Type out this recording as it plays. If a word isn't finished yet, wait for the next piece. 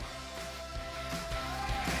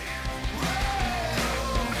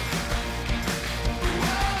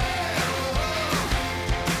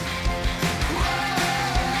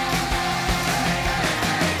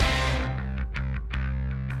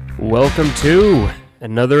Welcome to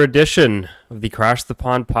another edition of the Crash the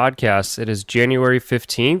Pond podcast. It is January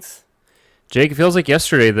 15th. Jake, it feels like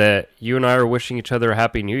yesterday that you and I were wishing each other a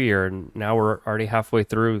happy new year, and now we're already halfway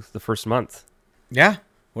through the first month. Yeah.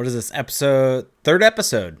 What is this episode? Third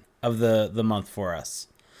episode of the month for us.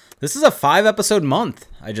 This is a 5-episode month,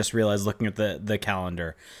 I just realized looking at the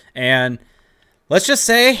calendar. And let's just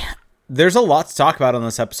say there's a lot to talk about on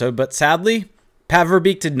this episode, but sadly, Pat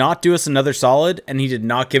Verbeek did not do us another solid, and he did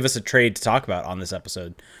not give us a trade to talk about on this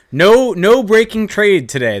episode. No breaking trade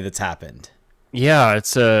today that's happened. Yeah,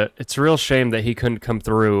 it's a real shame that he couldn't come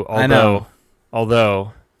through.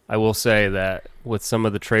 Although I will say that with some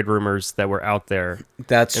of the trade rumors that were out there,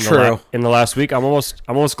 that's true. In the last week, I'm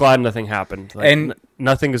almost glad nothing happened. And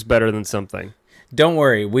nothing is better than something. Don't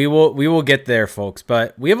worry, we will get there, folks.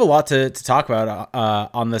 But we have a lot to talk about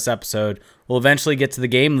on this episode. We'll eventually get to the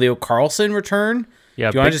game. Leo Carlsson return.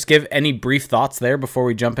 Yeah. Do you want to just give any brief thoughts there before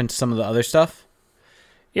we jump into some of the other stuff?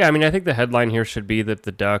 Yeah, I mean, I think the headline here should be that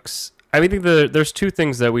the Ducks. I think there's two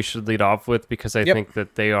things that we should lead off with because I think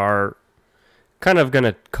that they are kind of going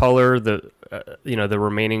to color the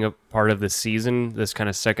remaining part of the season, this kind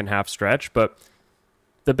of second half stretch. But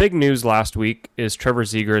the big news last week is Trevor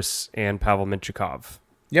Zegras and Pavel Mintyukov.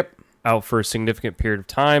 Yep. Out for a significant period of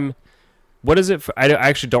time. What is it? I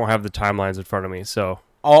actually don't have the timelines in front of me, so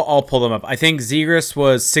I'll pull them up. I think Zegras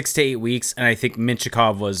was 6 to 8 weeks, and I think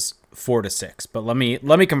Mintyukov was 4 to 6. But let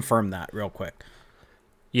me confirm that real quick.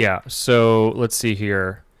 Yeah. So let's see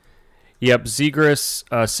here. Yep,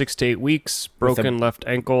 Zegras 6 to 8 weeks, broken left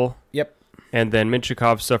ankle. Yep. And then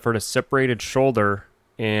Mintyukov suffered a separated shoulder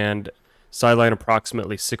and sidelined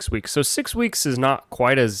approximately 6 weeks. So 6 weeks is not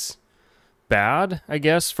quite as bad, I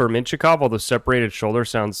guess, for Mintyukov, although separated shoulder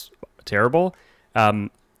sounds terrible.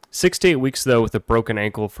 6 to 8 weeks, though, with a broken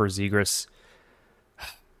ankle for Zegras.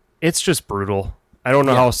 It's just brutal. I don't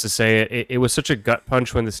know how else to say it. It was such a gut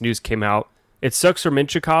punch when this news came out. It sucks for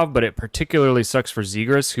Mintyukov, but it particularly sucks for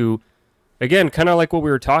Zegras, who, again, kind of like what we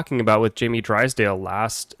were talking about with Jamie Drysdale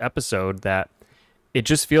last episode, that it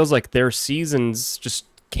just feels like their seasons just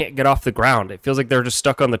can't get off the ground. It feels like they're just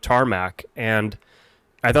stuck on the tarmac. And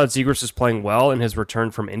I thought Zegras was playing well in his return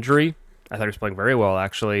from injury. I thought he was playing very well,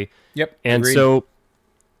 actually. Yep. And agreed. So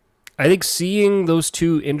I think seeing those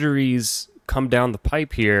two injuries come down the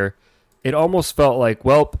pipe here, it almost felt like,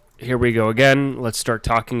 well, here we go again. Let's start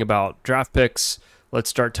talking about draft picks. Let's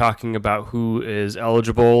start talking about who is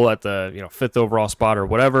eligible at the 5th overall spot or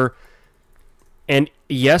whatever. And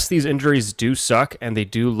yes, these injuries do suck, and they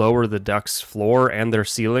do lower the Ducks' floor and their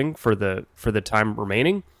ceiling for the time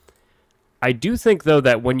remaining. I do think, though,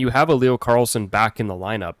 that when you have a Leo Carlsson back in the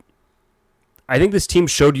lineup, I think this team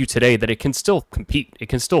showed you today that it can still compete. It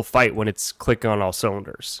can still fight when it's clicking on all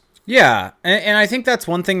cylinders. Yeah, and I think that's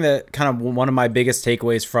one thing that kind of one of my biggest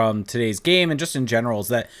takeaways from today's game and just in general is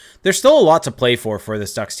that there's still a lot to play for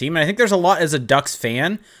this Ducks team. And I think there's a lot as a Ducks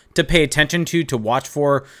fan to pay attention to watch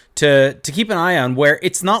for, to keep an eye on, where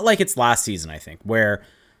it's not like it's last season, I think, where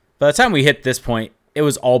by the time we hit this point, it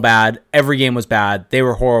was all bad. Every game was bad. They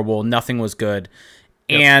were horrible. Nothing was good.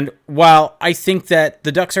 Yep. And while I think that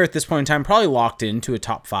the Ducks are at this point in time probably locked into a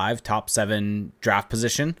top 5, top 7 draft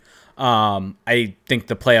position, I think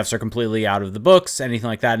the playoffs are completely out of the books. Anything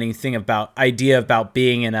like that, anything about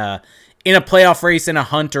being in a playoff race, in a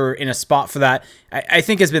hunt, or in a spot for that, I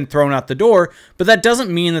think has been thrown out the door. But that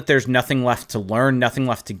doesn't mean that there's nothing left to learn, nothing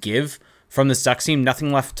left to give from this Ducks team,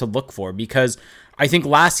 nothing left to look for. Because I think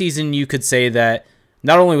last season you could say that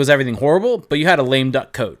not only was everything horrible, but you had a lame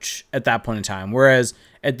duck coach at that point in time. Whereas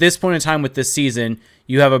at this point in time with this season,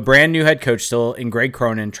 you have a brand new head coach still in Greg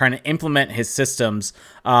Cronin trying to implement his systems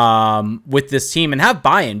with this team and have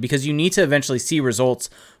buy-in, because you need to eventually see results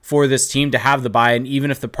for this team to have the buy-in. Even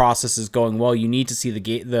if the process is going well, you need to see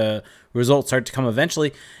the results start to come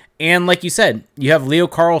eventually. And like you said, you have Leo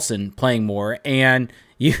Carlsson playing more, and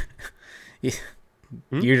you're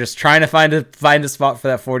just trying to find a spot for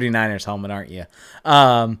that 49ers helmet, aren't you?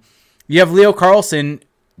 You have Leo Carlsson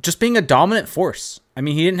just being a dominant force. I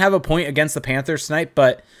mean, he didn't have a point against the Panthers tonight,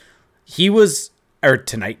 but he was, or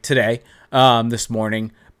today, this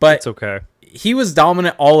morning, but it's okay. He was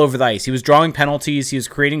dominant all over the ice. He was drawing penalties. He was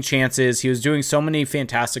creating chances. He was doing so many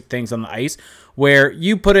fantastic things on the ice where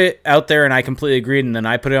you put it out there, and I completely agreed. And then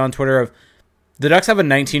I put it on Twitter of the Ducks have a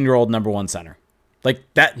 19-year-old number 1 center. Like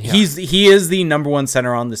that, yeah. He is the number 1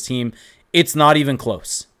 center on this team. It's not even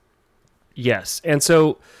close. Yes. And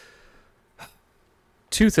so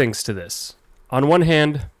 2 things to this. On one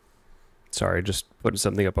hand, sorry, just putting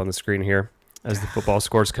something up on the screen here as the football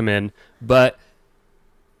scores come in. But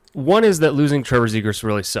one is that losing Trevor Zegras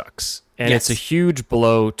really sucks. And it's a huge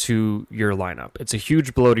blow to your lineup. It's a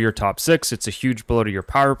huge blow to your top six. It's a huge blow to your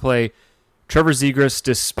power play. Trevor Zegras,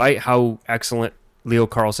 despite how excellent Leo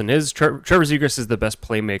Carlsson is, Trevor Zegras is the best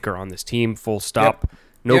playmaker on this team, full stop. Yep.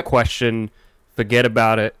 No question. Forget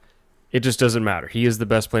about it. It just doesn't matter. He is the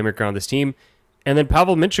best playmaker on this team. And then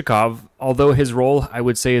Pavel Mintyukov, although his role, I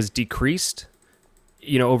would say, has decreased,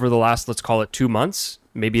 over the last, let's call it 2 months,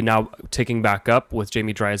 maybe now ticking back up with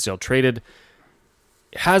Jamie Drysdale traded,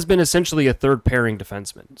 has been essentially a third pairing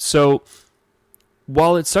defenseman. So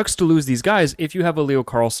while it sucks to lose these guys, if you have a Leo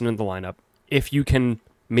Carlsson in the lineup, if you can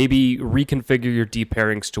maybe reconfigure your deep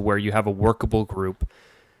pairings to where you have a workable group,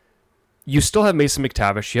 you still have Mason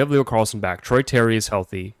McTavish, you have Leo Carlsson back, Troy Terry is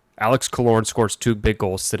healthy, Alex Killorn scores 2 big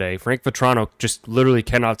goals today, Frank Vatrano just literally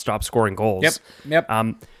cannot stop scoring goals. Yep.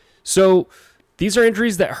 So these are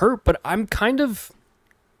injuries that hurt, but I'm kind of,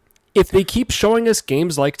 if they keep showing us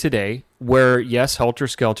games like today, where yes,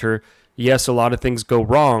 helter-skelter, yes, a lot of things go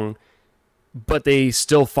wrong, but they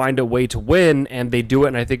still find a way to win, and they do it,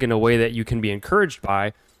 and I think in a way that you can be encouraged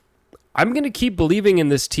by, I'm going to keep believing in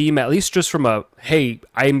this team, at least just from a, hey,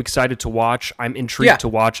 I'm excited to watch, I'm intrigued to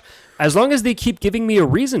watch, as long as they keep giving me a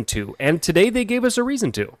reason to, and today they gave us a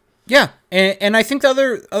reason to. Yeah, and I think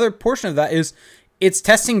the other portion of that is it's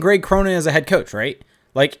testing Greg Cronin as a head coach, right?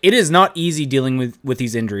 Like, it is not easy dealing with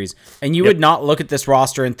these injuries, and you would not look at this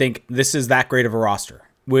roster and think this is that great of a roster,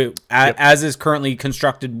 as is currently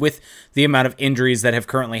constructed with the amount of injuries that have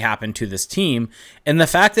currently happened to this team. And the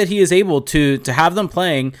fact that he is able to have them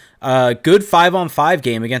playing a good 5-on-5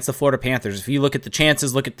 game against the Florida Panthers. If you look at the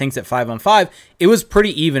chances, look at things at 5-on-5, it was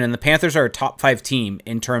pretty even, and the Panthers are a top 5 team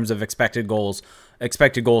in terms of expected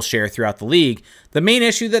goal share throughout the league. The main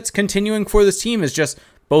issue that's continuing for this team is just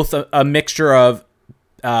both a mixture of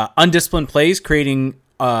undisciplined plays, creating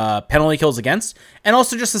penalty kills against, and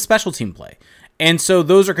also just the special team play. And so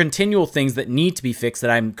those are continual things that need to be fixed that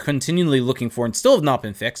I'm continually looking for and still have not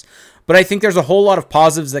been fixed. But I think there's a whole lot of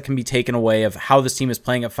positives that can be taken away of how this team is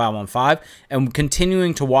playing at 5-on-5 and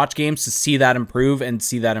continuing to watch games to see that improve and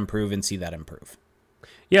see that improve and see that improve.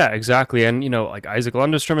 Yeah, exactly. And, like Isaac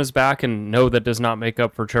Lundestrom is back, and no, that does not make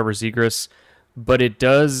up for Trevor Zegras, but it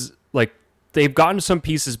does, they've gotten some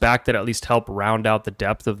pieces back that at least help round out the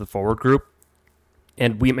depth of the forward group.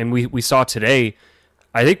 And we saw today,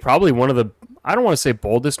 I think probably one of the, I don't want to say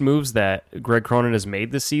boldest moves that Greg Cronin has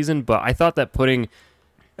made this season, but I thought that putting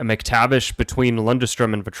a McTavish between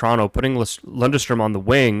Lundestrom and Vatrano, putting Lundestrom on the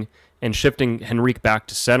wing and shifting Henrique back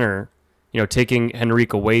to center, taking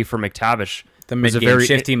Henrique away from McTavish. The mid-game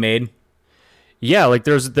shift he made. Yeah, and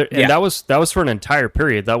that was for an entire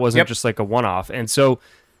period. That wasn't just like a one-off. And so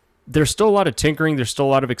there's still a lot of tinkering. There's still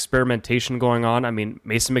a lot of experimentation going on. I mean,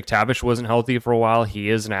 Mason McTavish wasn't healthy for a while. He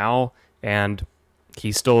is now, and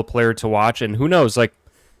he's still a player to watch. And who knows? I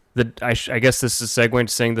guess this is segueing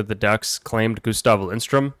to saying that the Ducks claimed Gustav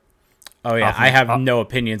Lindstrom. Oh yeah, I have no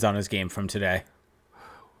opinions on his game from today.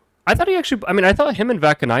 I thought I thought him and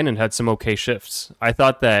Vakanainen had some okay shifts. I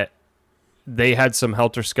thought that they had some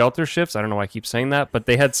helter-skelter shifts. I don't know why I keep saying that, but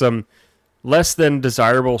they had some less than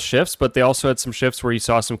desirable shifts, but they also had some shifts where you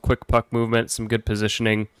saw some quick puck movement, some good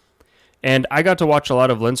positioning. And I got to watch a lot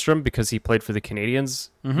of Lindstrom because he played for the Canadiens,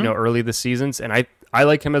 early this season. And I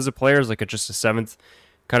like him as a player, as just a seventh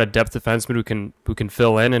kind of depth defenseman who can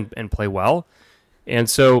fill in and play well. And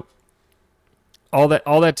so all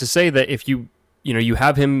that to say that if you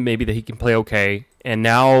have him, maybe that he can play okay, and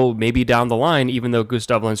now maybe down the line, even though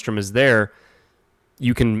Gustav Lindstrom is there,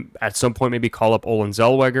 you can at some point maybe call up Olin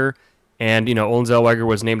Zellweger. And, Olin Zellweger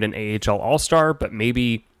was named an AHL All-Star, but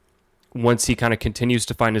maybe once he kind of continues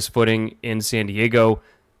to find his footing in San Diego,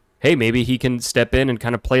 hey, maybe he can step in and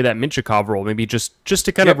kind of play that Mintyukov role, maybe just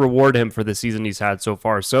to kind of reward him for the season he's had so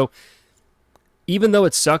far. So even though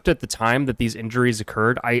it sucked at the time that these injuries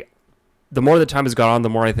occurred, the more the time has gone on, the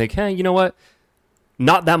more I think, hey, you know what?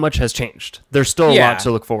 Not that much has changed. There's still a lot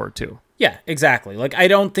to look forward to. Yeah, exactly. I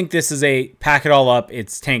don't think this is a pack it all up,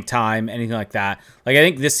 it's tank time, anything like that. I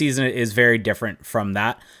think this season is very different from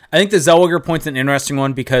that. I think the Zellweger point's an interesting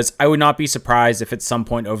one because I would not be surprised if at some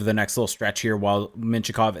point over the next little stretch here while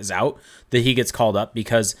Mintyukov is out that he gets called up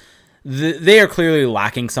because they are clearly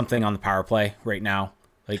lacking something on the power play right now.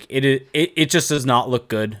 It just does not look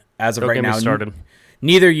good as of right now. Started.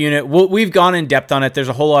 Neither unit. We've gone in depth on it. There's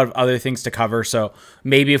a whole lot of other things to cover, so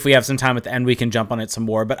maybe if we have some time at the end, we can jump on it some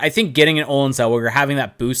more. But I think getting an Olin Zellweger, having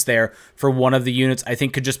that boost there for one of the units, I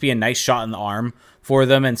think could just be a nice shot in the arm for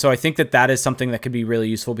them. And so I think that is something that could be really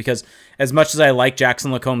useful because as much as I like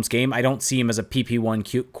Jackson Lacombe's game, I don't see him as a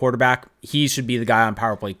PP1 quarterback. He should be the guy on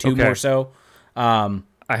power play 2 more so. I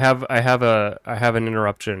have an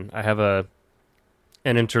interruption. I have a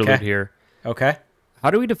an interlude Okay. here. Okay.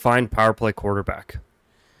 How do we define power play quarterback?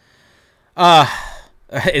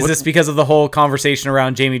 Is this because of the whole conversation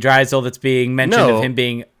around Jamie Drysdale that's being mentioned No. of him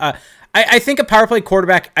being... I think a power play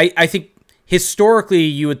quarterback, I think historically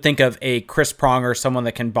you would think of a Chris Pronger, someone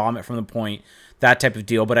that can bomb it from the point, that type of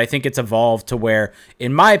deal. But I think it's evolved to where,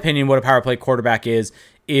 in my opinion, what a power play quarterback is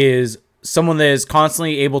someone that is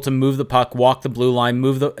constantly able to move the puck, walk the blue line,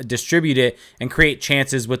 distribute it, and create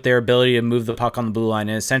chances with their ability to move the puck on the blue line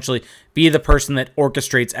and essentially be the person that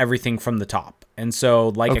orchestrates everything from the top. And so,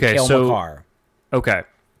 like a Cale Makar. Okay.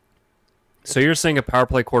 So you're saying a power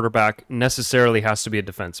play quarterback necessarily has to be a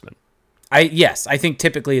defenseman? Yes, I think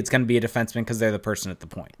typically it's going to be a defenseman because they're the person at the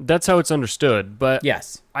point. That's how it's understood. But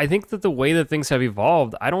yes, I think that the way that things have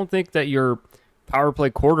evolved, I don't think that your power play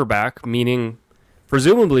quarterback,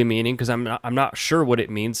 presumably meaning, because I'm not sure what it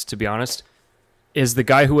means, to be honest, is the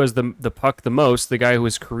guy who has the puck the most, the guy who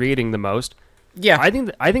is creating the most. Yeah, I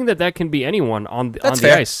think that can be anyone on the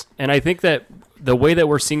fair. ice, and I think that the way that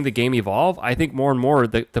we're seeing the game evolve, I think more and more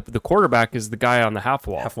the quarterback is the guy on the half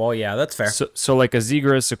wall. Half wall, yeah, that's fair. So like a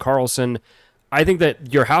Zegras, a Carlsson, I think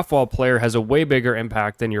that your half wall player has a way bigger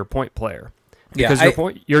impact than your point player, because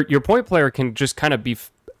your point player can just kind of be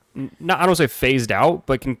I don't say phased out,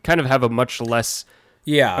 but can kind of have a much less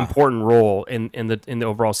important role in the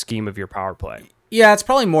overall scheme of your power play. Yeah, it's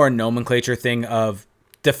probably more a nomenclature thing of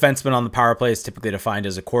defenseman on the power play is typically defined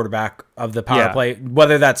as a quarterback of the power play.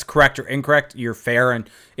 Whether that's correct or incorrect, you're fair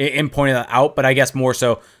in pointing that out, but I guess more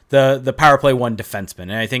so the power play one defenseman.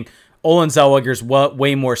 And I think Olin Zellweger's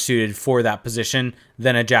way more suited for that position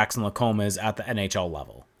than a Jackson Lacombe is at the NHL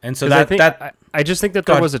level. And so I just think that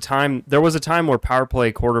there was a time where power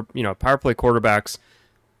play quarterbacks,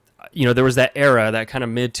 there was that era, that kind of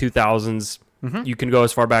mid 2000s. Mm-hmm. You can go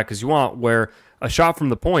as far back as you want, where a shot from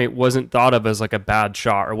the point wasn't thought of as like a bad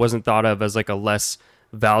shot or wasn't thought of as like a less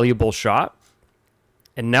valuable shot.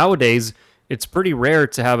 And nowadays it's pretty rare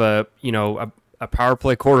to have a power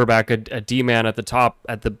play quarterback, a D-man at the top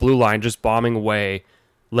at the blue line, just bombing away,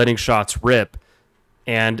 letting shots rip.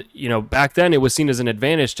 And, back then it was seen as an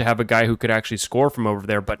advantage to have a guy who could actually score from over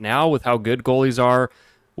there. But now with how good goalies are,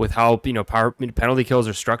 with how, penalty kills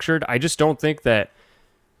are structured, I just don't think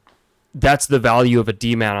that's the value of a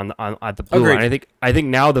D-man on at the blue line. I think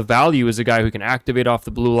now the value is a guy who can activate off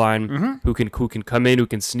the blue line, mm-hmm. who can come in, who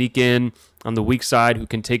can sneak in on the weak side, who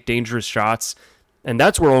can take dangerous shots. And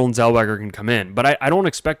that's where Olin Zellweger can come in. But I don't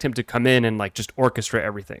expect him to come in and like just orchestrate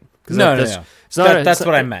everything. No. That's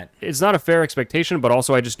what I meant. It's not a fair expectation, but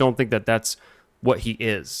also I just don't think that that's what he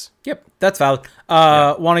is. Yep, that's valid.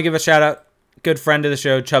 Want to give a shout out. Good friend of the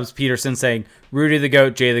show, Chubbs Peterson, saying Rudy the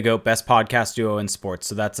Goat, Jay the Goat, best podcast duo in sports.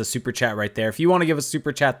 So that's a super chat right there. If you want to give a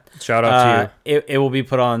super chat, shout out to you. It will be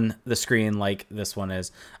put on the screen like this one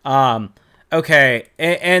is. Okay,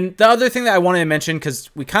 and the other thing that I wanted to mention,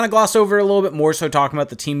 because we kind of glossed over it a little bit more, so talking about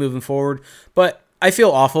the team moving forward, but I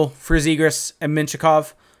feel awful for Zegras and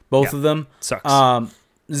Minchikov, both of them. Sucks.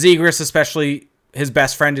 Zegras, especially, his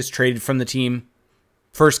best friend is traded from the team.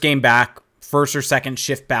 First game back, first or second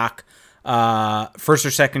shift back. First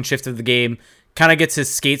or second shift of the game, kind of gets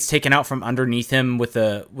his skates taken out from underneath him with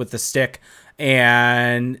the stick,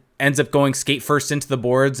 and ends up going skate first into the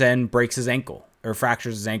boards and breaks his ankle or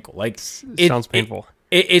fractures his ankle. Like, it sounds painful.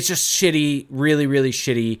 It's just shitty, really, really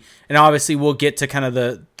shitty. And obviously we'll get to kind of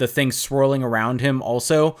the things swirling around him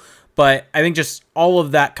also. But I think just all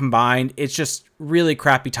of that combined, it's just really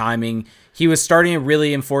crappy timing. He was starting to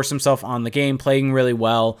really enforce himself on the game, playing really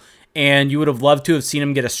well. And you would have loved to have seen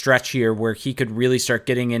him get a stretch here where he could really start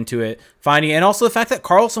getting into it, finding, and also the fact that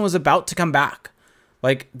Carlsson was about to come back.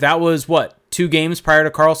 Like, that was 2 games prior to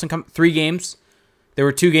Carlsson 3 games. There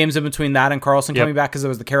were 2 games in between that and Carlsson coming back, because there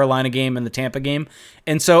was the Carolina game and the Tampa game.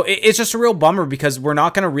 And so it's just a real bummer, because we're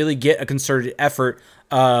not going to really get a concerted effort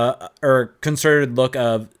or concerted look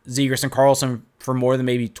of Zegras and Carlsson for more than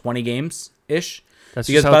maybe 20 games ish. That's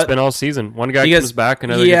just how it's been all season. One guy comes back,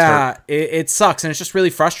 another gets hurt. Yeah, it sucks, and it's just really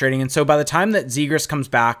frustrating. And so by the time that Zegras comes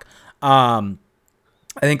back, I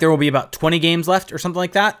think there will be about 20 games left or something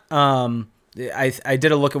like that. I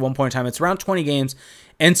did a look at one point in time. It's around 20 games.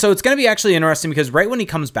 And so it's going to be actually interesting, because right when he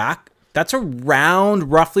comes back, that's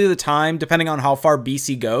around roughly the time, depending on how far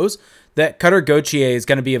BC goes, that Cutter Gauthier is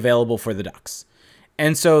going to be available for the Ducks.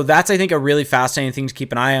 And so that's, I think, a really fascinating thing to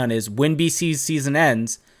keep an eye on, is when BC's season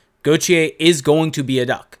ends, Gauthier is going to be a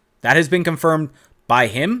Duck. That has been confirmed by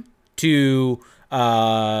him to,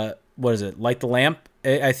 Light the Lamp,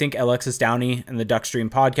 I think, Alexis Downey and the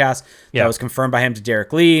Duckstream podcast. That was confirmed by him to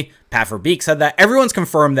Derek Lee. Pat Verbeek said that. Everyone's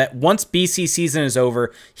confirmed that once BC season is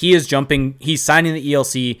over, he's signing the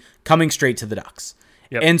ELC, coming straight to the Ducks.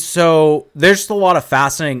 Yep. And so there's just a lot of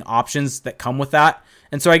fascinating options that come with that.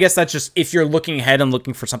 And so I guess that's just, if you're looking ahead and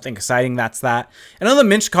looking for something exciting, that's that. And on the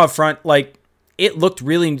Minchikov front, like, it looked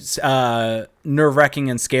really nerve-wracking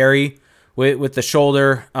and scary with the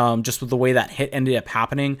shoulder, just with the way that hit ended up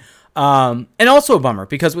happening. And also a bummer,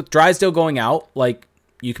 because with Drysdale going out, like,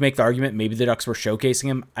 you can make the argument maybe the Ducks were showcasing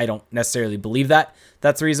him. I don't necessarily believe that.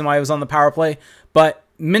 That's the reason why he was on the power play. But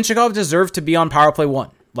Minchikov deserved to be on power play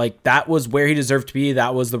 1. Like, that was where he deserved to be.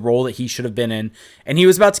 That was the role that he should have been in. And he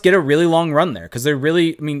was about to get a really long run there, because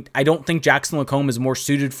I don't think Jackson Lacombe is more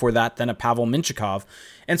suited for that than a Pavel Minchikov.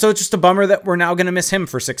 And so it's just a bummer that we're now going to miss him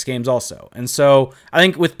for 6 games also. And so I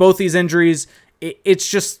think with both these injuries,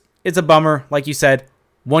 it's a bummer. Like you said,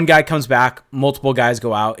 one guy comes back, multiple guys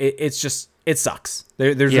go out. It sucks.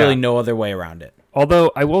 There's really no other way around it.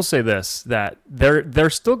 Although I will say this, that they're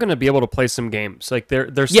still going to be able to play some games. Like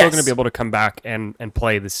they're still going to be able to come back and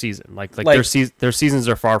play the season. Like their seasons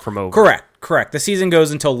are far from over. Correct. The season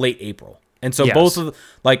goes until late April. And so both of,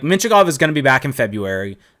 like, Minchikov is going to be back in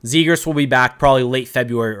February. Zegras will be back probably late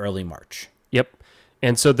February, early March. Yep.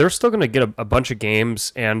 And so they're still going to get a bunch of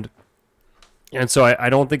games, and so I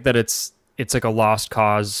don't think that it's like a lost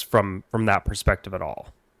cause from that perspective at all.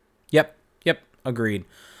 Yep. Agreed.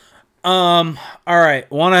 All right.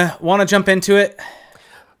 Wanna jump into it?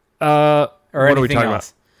 Or what are we talking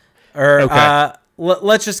else? about? Or okay.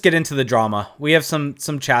 Let's just get into the drama. We have some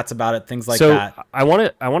chats about it, things like that. So I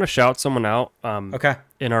want to shout someone out. Okay.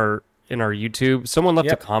 In our YouTube, someone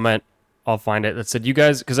left a comment. I'll find it, that said, you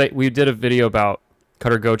guys, because we did a video about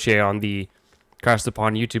Cutter Gauthier on the Crash the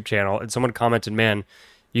Pond YouTube channel, and someone commented, "Man,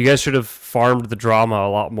 you guys should have farmed the drama a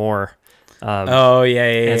lot more."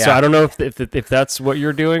 Yeah. So I don't know if that's what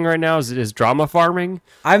you're doing right now. Is drama farming?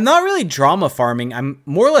 I'm not really drama farming. I'm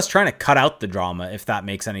more or less trying to cut out the drama, if that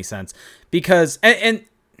makes any sense. Because and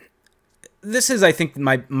this is, I think,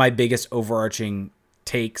 my biggest overarching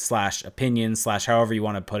take / opinion / however you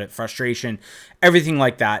want to put it, frustration, everything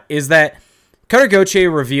like that, is that Cutter Gauthier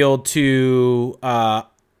revealed to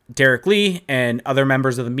Derek Lee and other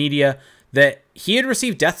members of the media that he had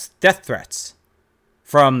received death threats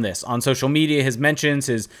from this on social media. His mentions,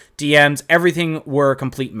 his DMs, everything were a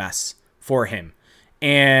complete mess for him.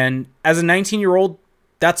 And as a 19-year-old,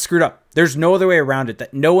 that's screwed up. There's no other way around it.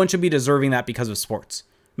 That no one should be deserving that because of sports.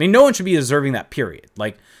 I mean, no one should be deserving that, period.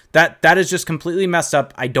 Like, that is just completely messed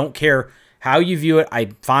up. I don't care how you view it. I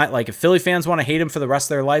find, like, if Philly fans want to hate him for the rest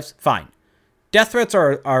of their lives, fine. Death threats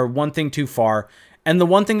are one thing too far. And the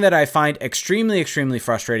one thing that I find extremely, extremely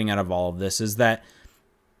frustrating out of all of this is that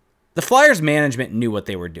the Flyers management knew what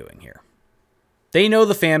they were doing here. They know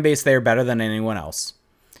the fan base there better than anyone else.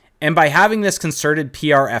 And by having this concerted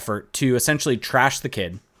PR effort to essentially trash the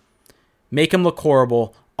kid, make him look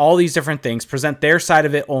horrible, all these different things, present their side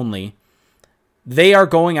of it only, they are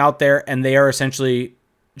going out there and they are essentially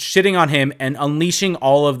shitting on him and unleashing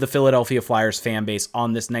all of the Philadelphia Flyers fan base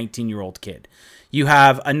on this 19-year-old kid. You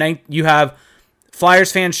have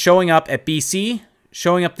Flyers fans showing up at BC,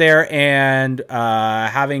 showing up there and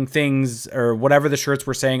having things, or whatever the shirts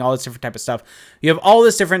were saying, all this different type of stuff. You have all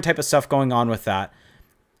this different type of stuff going on with that.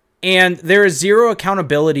 And there is zero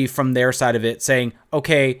accountability from their side of it, saying,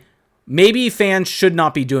 okay, maybe fans should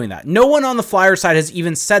not be doing that. No one on the Flyer side has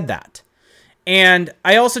even said that. And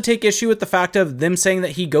I also take issue with the fact of them saying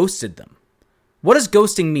that he ghosted them. What does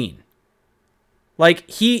ghosting mean? Like,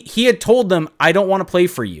 he had told them, I don't want to play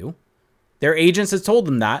for you. Their agents had told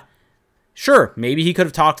them that. Sure, maybe he could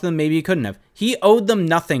have talked to them, maybe he couldn't have. He owed them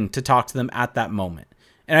nothing to talk to them at that moment.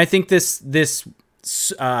 And I think this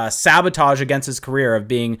sabotage against his career of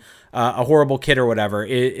being a horrible kid or whatever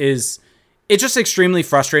it's just extremely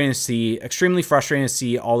frustrating to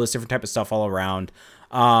see all this different type of stuff all around.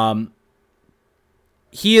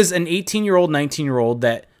 He is an 18-year-old, 19-year-old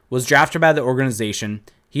that was drafted by the organization.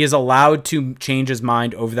 He is allowed to change his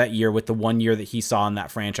mind over that year with the 1 year that he saw in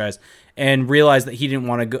that franchise and realized that he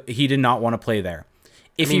did not want to play there.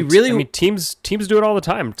 Teams do it all the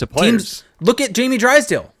time to players. Look at Jamie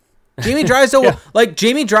Drysdale. Jamie Drysdale,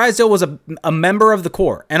 Jamie Drysdale was a member of the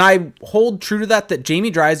core, and I hold true to that Jamie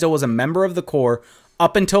Drysdale was a member of the core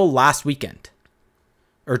up until last weekend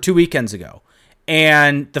or 2 weekends ago.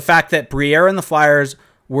 And the fact that Briere and the Flyers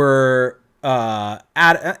were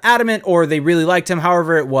adamant, or they really liked him,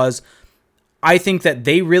 however it was, I think that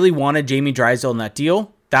they really wanted Jamie Drysdale in that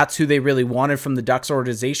deal. That's who they really wanted from the Ducks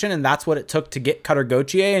organization, and that's what it took to get Cutter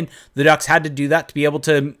Gauthier, and the Ducks had to do that to be able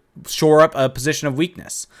to shore up a position of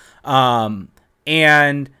weakness. You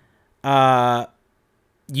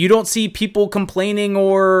don't see people complaining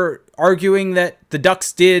or arguing that the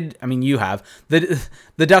Ducks did, the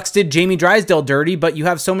Ducks did Jamie Drysdale dirty, but you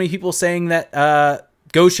have so many people saying that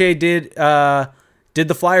Gauthier did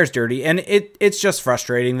the Flyers dirty, and it's just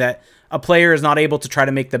frustrating that a player is not able to try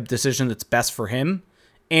to make the decision that's best for him.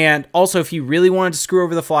 And also, if he really wanted to screw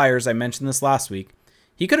over the Flyers, I mentioned this last week,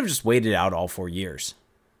 he could have just waited out all 4 years.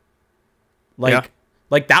 Like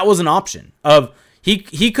that was an option. Of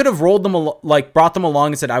he could have rolled them, brought them along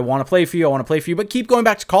and said, I want to play for you, but keep going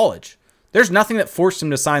back to college. There's nothing that forced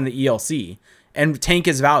him to sign the ELC and tank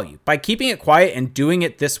his value. By keeping it quiet and doing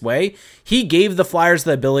it this way, he gave the Flyers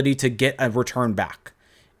the ability to get a return back.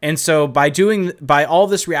 And so by all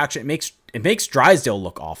this reaction, it makes Drysdale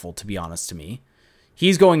look awful, to be honest to me.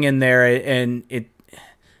 He's going in there and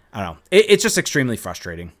I don't know. It's just extremely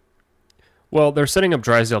frustrating. Well, they're setting up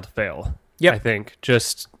Drysdale to fail. Yep. I think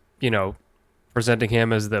just, presenting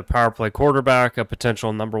him as the power play quarterback, a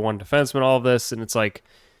potential number one defenseman, all of this. And it's like,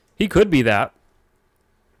 he could be that,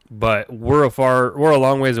 but we're a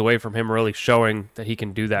long ways away from him really showing that he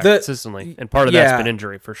can do that consistently. And part of that's been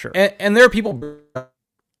injury for sure. And there are people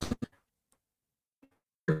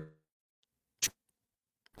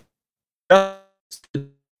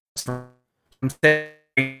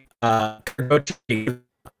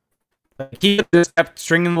he just kept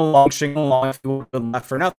stringing them along if he would have been left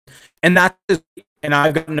for nothing. And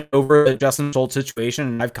I've gotten over the Justin Schultz situation,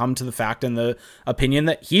 and I've come to the fact and the opinion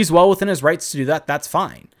that he's well within his rights to do that. That's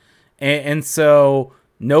fine. And so,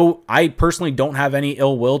 no, I personally don't have any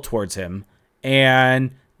ill will towards him.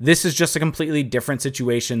 And this is just a completely different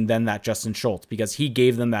situation than that Justin Schultz, because he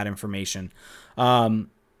gave them that information.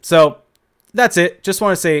 So that's it. Just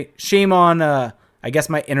want to say shame on, I guess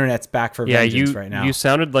my internet's back for vengeance right now. You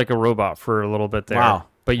sounded like a robot for a little bit there. Wow.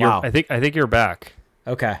 But I think you're back.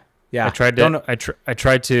 Okay. Yeah. I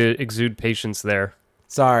tried to exude patience there.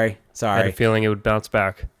 Sorry. I had a feeling it would bounce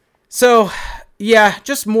back. So, yeah,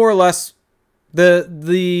 just more or less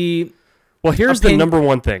the Well, here's the number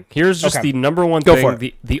one thing. Here's just the number one Go thing, for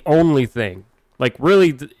it. the only thing. Like,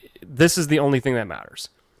 really, this is the only thing that matters.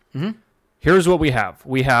 Mm-hmm. Here's what we have.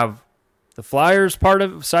 We have the Flyers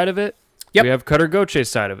side of it. Yep. We have Cutter Gauthier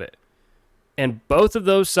side of it. And both of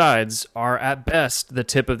those sides are, at best, the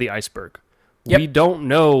tip of the iceberg. Yep. We don't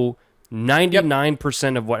know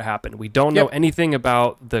 99% of what happened. We don't know anything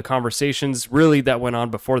about the conversations, really, that went on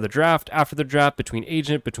before the draft, after the draft, between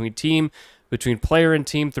agent, between team, between player and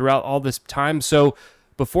team throughout all this time. So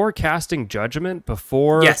before casting judgment,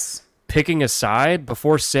 before picking a side,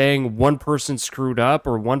 before saying one person screwed up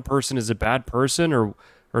or one person is a bad person or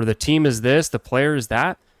the team is this, the player is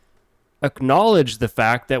that, acknowledge the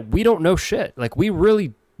fact that we don't know shit. Like, we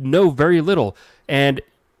really know very little. And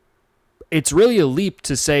it's really a leap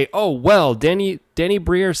to say, oh, well, Danny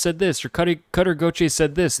Briere said this or Cutter Gauthier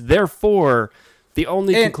said this, therefore the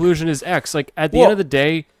only conclusion is X. Like, at the end of the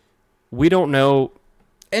day, we don't know,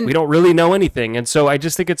 and we don't really know anything. And so I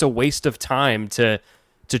just think it's a waste of time to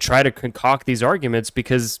try to concoct these arguments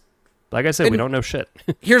because, like I said, we don't know shit.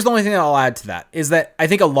 Here's the only thing that I'll add to that is that I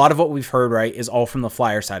think a lot of what we've heard, right, is all from the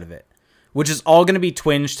Flyer side of it, which is all going to be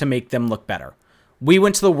twinged to make them look better. We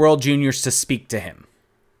went to the World Juniors to speak to him.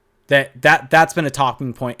 That's been a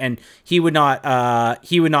talking point, and he would not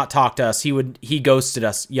talk to us. He ghosted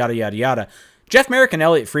us, yada yada yada. Jeff Merrick and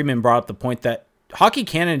Elliot Friedman brought up the point that Hockey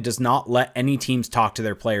Canada does not let any teams talk to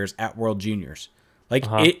their players at World Juniors.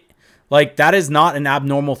 Like that is not an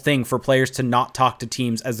abnormal thing for players to not talk to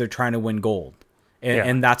teams as they're trying to win gold.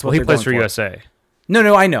 And that's what he they're plays going for USA.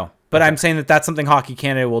 No, I know. But I'm saying that that's something Hockey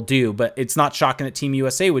Canada will do, but it's not shocking that Team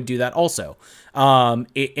USA would do that also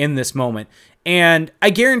in this moment. And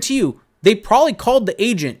I guarantee you, they probably called the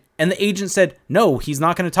agent, and the agent said, no, he's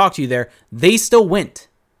not going to talk to you there. They still went.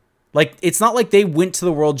 Like, it's not like they went to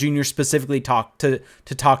the World Juniors specifically to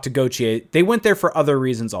talk to Gauthier. They went there for other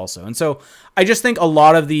reasons also. And so I just think a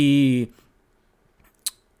lot of the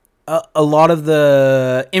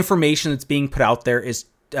information that's being put out there is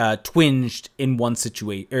twinged in one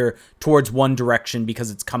situation or towards one direction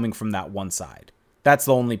because it's coming from that one side. That's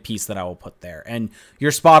the only piece that I will put there. And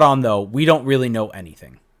you're spot on, though. We don't really know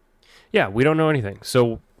anything. Yeah, we don't know anything.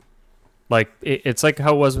 So, like, it's like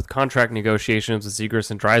how it was with contract negotiations with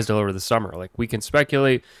Zegras and Drysdale over the summer. Like, we can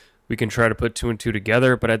speculate, we can try to put two and two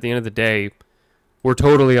together, but at the end of the day, we're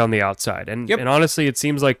totally on the outside. And honestly, it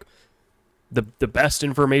seems like the best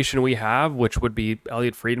information we have, which would be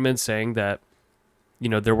Elliot Friedman saying that,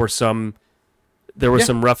 there was some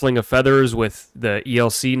ruffling of feathers with the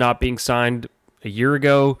ELC not being signed a year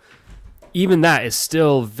ago. Even that is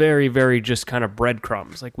still very, very just kind of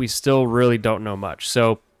breadcrumbs. Like, we still really don't know much.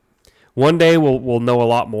 So one day we'll know a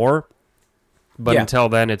lot more, but until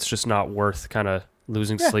then, it's just not worth kind of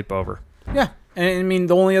losing sleep over. Yeah, and I mean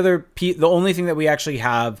the only thing that we actually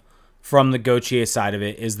have from the Gauthier side of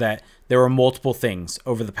it is that there were multiple things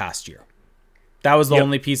over the past year. That was the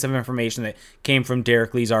only piece of information that came from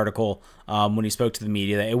Derek Lee's article when he spoke to the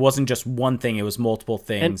media. That it wasn't just one thing; it was multiple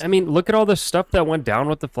things. And I mean, look at all the stuff that went down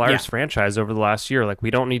with the Flyers franchise over the last year. Like, we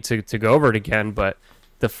don't need to go over it again, but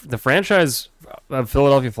the franchise of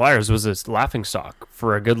Philadelphia Flyers was a laughingstock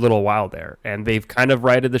for a good little while there, and they've kind of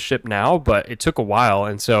righted the ship now, but it took a while,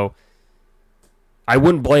 and so I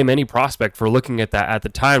wouldn't blame any prospect for looking at that at the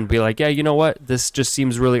time and be like, yeah, you know what, this just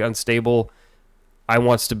seems really unstable. I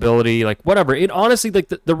want stability, like whatever. It honestly, like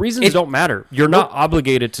the reasons don't matter. You're not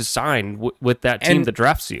obligated to sign with that team that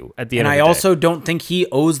drafts you at the end of the day. And I also don't think he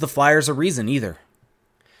owes the Flyers a reason either.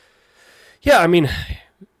 Yeah, I mean,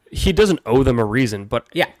 he doesn't owe them a reason, but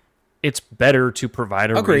yeah, it's better to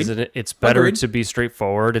provide a reason. It's better to be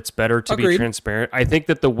straightforward. It's better to be transparent. I think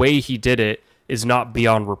that the way he did it is not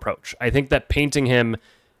beyond reproach. I think that painting him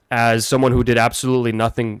as someone who did absolutely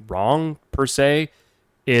nothing wrong, per se,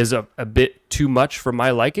 is a bit too much for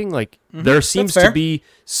my liking. Like, there seems to be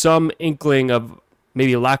some inkling of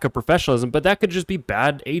maybe lack of professionalism, but that could just be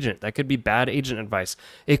bad agent. That could be bad agent advice.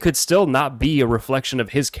 It could still not be a reflection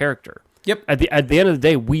of his character. Yep. At the end of the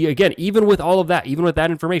day, we, again, even with all of that, even with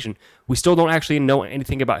that information, we still don't actually know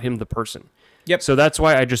anything about him, the person. Yep. So that's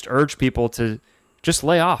why I just urge people to just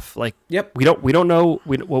lay off. Like, yep. we don't know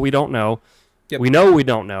what we don't know. Yep. We know we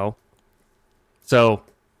don't know. So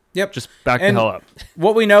yep. Just back the hell up.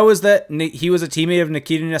 What we know is that he was a teammate of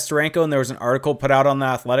Nikita Nesterenko, and there was an article put out on The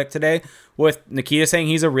Athletic today with Nikita saying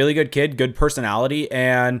he's a really good kid, good personality,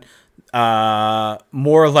 and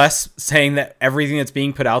more or less saying that everything that's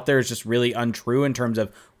being put out there is just really untrue in terms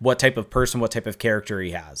of what type of person, what type of character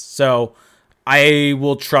he has. So I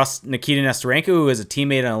will trust Nikita Nesterenko, who is a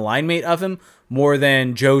teammate and a line mate of him, more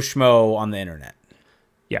than Joe Schmo on the internet.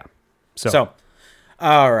 Yeah. So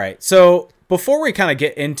all right. So before we kind of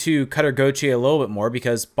get into Cutter Gauthier a little bit more,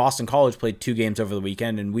 because Boston College played 2 games over the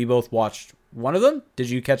weekend, and we both watched one of them. Did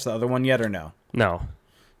you catch the other one yet or no? No.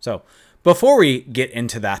 So before we get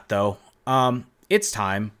into that, though, it's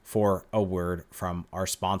time for a word from our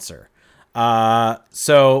sponsor.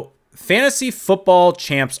 So fantasy football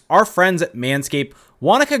champs, our friends at Manscaped,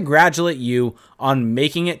 want to congratulate you on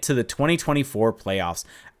making it to the 2024 playoffs.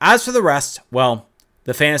 As for the rest, well,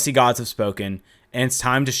 the fantasy gods have spoken, and it's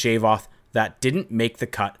time to shave off that didn't make the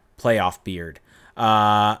cut playoff beard.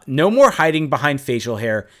 No more hiding behind facial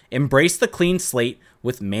hair. Embrace the clean slate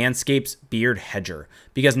with Manscaped's Beard Hedger,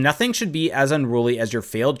 because nothing should be as unruly as your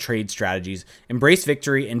failed trade strategies. Embrace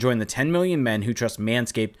victory and join the 10 million men who trust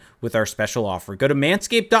Manscaped with our special offer. Go to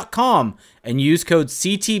manscaped.com and use code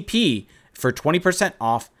CTP for 20%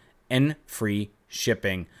 off and free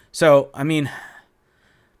shipping. So, I mean,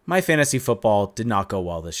 my fantasy football did not go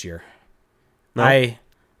well this year. No. I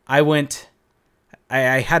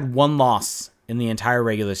had one loss in the entire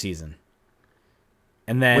regular season.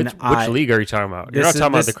 And then which league are you talking about? You're not talking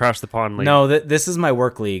about the Crash the Pond league. No, this is my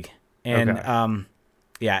work league. And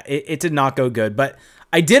it did not go good, but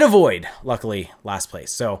I did avoid, luckily, last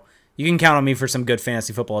place. So you can count on me for some good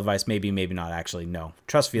fantasy football advice. Maybe not actually. No.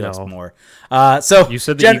 Trust Felix more. So you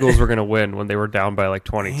said the Eagles were going to win when they were down by like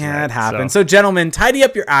 20. Yeah, it happened. So gentlemen, tidy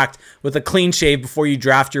up your act with a clean shave before you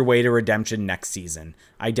draft your way to redemption next season.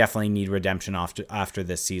 I definitely need redemption after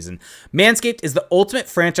this season. Manscaped is the ultimate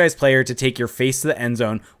franchise player to take your face to the end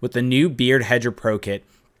zone with the new Beard Hedger Pro Kit.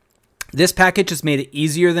 This package has made it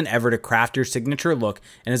easier than ever to craft your signature look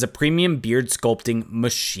and is a premium beard sculpting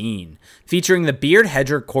machine. Featuring the Beard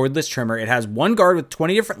Hedger cordless trimmer, it has one guard with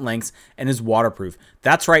 20 different lengths and is waterproof.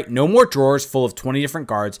 That's right, no more drawers full of 20 different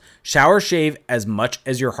guards. Shower shave as much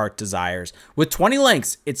as your heart desires. With 20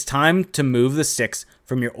 lengths, it's time to move the sticks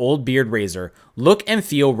from your old beard razor. Look and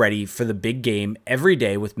feel ready for the big game every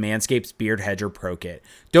day with Manscaped's Beard Hedger Pro Kit.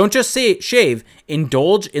 Don't just shave,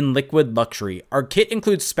 indulge in liquid luxury. Our kit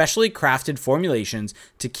includes specially crafted formulations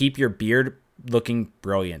to keep your beard looking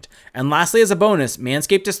brilliant. And lastly, as a bonus,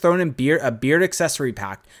 Manscaped has thrown in a beard accessory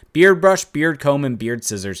pack, beard brush, beard comb, and beard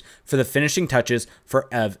scissors for the finishing touches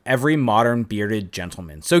of every modern bearded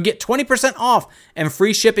gentleman. So get 20% off and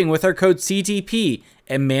free shipping with our code CTP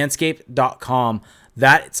at manscaped.com.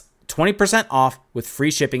 That's 20% off with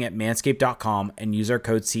free shipping at manscaped.com and use our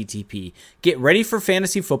code CTP. Get ready for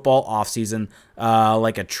fantasy football offseason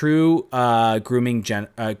like a true grooming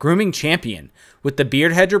champion. With the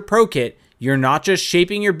Beard Hedger Pro Kit, you're not just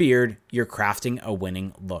shaping your beard, you're crafting a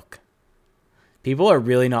winning look. People are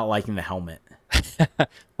really not liking the helmet.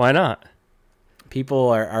 Why not? People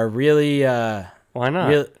are really why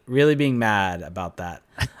not? Really being mad about that.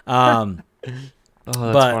 That's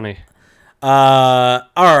funny.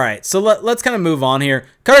 All right, so let's kind of move on here.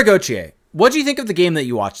 Cutter Gauthier, What do you think of the game that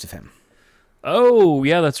you watched of him? Oh,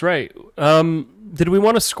 yeah, that's right. Did we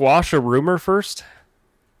want to squash a rumor first?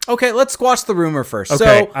 Okay, let's squash the rumor first.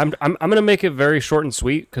 Okay, So, I'm going to make it very short and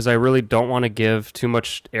sweet because I really don't want to give too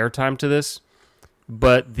much airtime to this.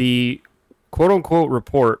 But the quote-unquote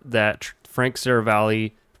report that Frank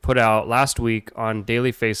Saravalli put out last week on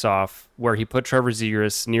Daily Faceoff, where he put Trevor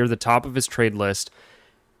Zegras near the top of his trade list,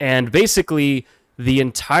 and basically the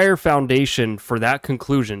entire foundation for that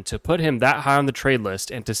conclusion, to put him that high on the trade list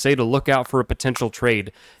and to say to look out for a potential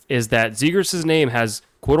trade, is that Zegras' name has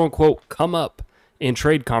quote-unquote come up in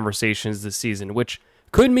trade conversations this season, which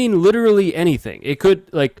could mean literally anything. It could,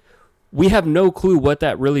 like, we have no clue what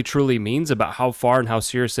that really truly means about how far and how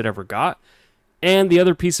serious it ever got. And the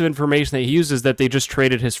other piece of information that he used is that they just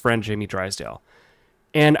traded his friend Jamie Drysdale.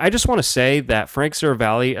 And I just want to say that Frank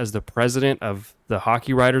Saravalli, as the president of the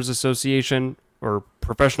Hockey Writers Association, or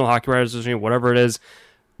Professional Hockey Writers Association, whatever it is,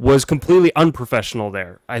 was completely unprofessional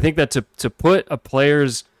there. I think that to put a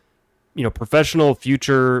player's professional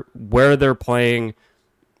future, where they're playing,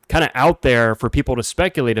 kind of out there for people to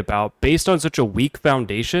speculate about based on such a weak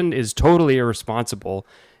foundation is totally irresponsible.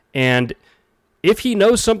 And if he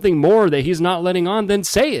knows something more that he's not letting on, then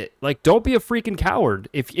say it. Like, don't be a freaking coward.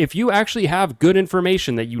 If you actually have good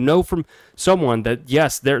information that you know from someone that,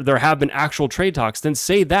 yes, there have been actual trade talks, then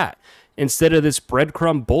say that instead of this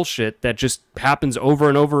breadcrumb bullshit that just happens over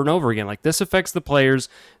and over and over again. Like, this affects the players.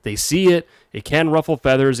 They see it. It can ruffle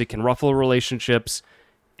feathers. It can ruffle relationships.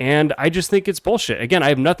 And I just think it's bullshit. Again, I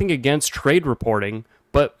have nothing against trade reporting,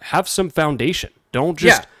 but have some foundation. Don't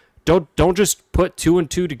just don't just put 2 and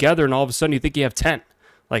 2 together and all of a sudden you think you have 10.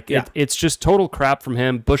 Like, it's just total crap from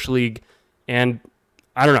him, Bush League, and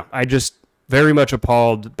I don't know. I just very much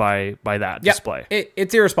appalled by that display.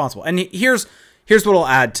 It's irresponsible. And here's what I'll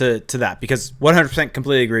add to that, because 100%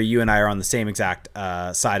 completely agree. You and I are on the same exact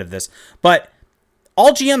side of this. But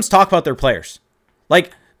all GMs talk about their players.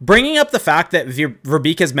 Like, bringing up the fact that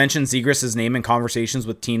Verbeek has mentioned Zegras' name in conversations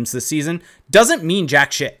with teams this season doesn't mean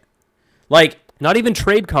jack shit. Like, not even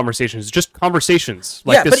trade conversations, just conversations.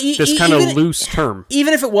 Like, this kind of loose term.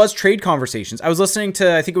 Even if it was trade conversations, I was listening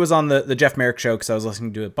to, I think it was on the Jeff Merrick show, because I was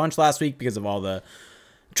listening to it a bunch last week because of all the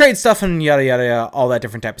trade stuff and yada, yada, yada, all that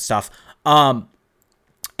different type of stuff.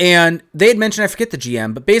 And they had mentioned, I forget the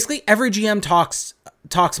GM, but basically every GM talks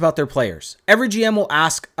about their players. Every GM will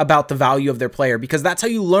ask about the value of their player, because that's how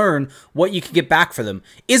you learn what you can get back for them.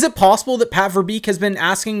 Is it possible that Pat Verbeek has been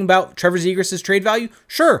asking about Trevor Zegras' trade value?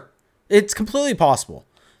 Sure. It's completely possible.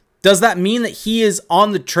 Does that mean that he is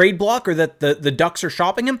on the trade block, or that the Ducks are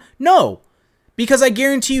shopping him? No. Because I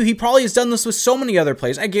guarantee you he probably has done this with so many other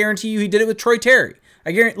players. I guarantee you he did it with Troy Terry.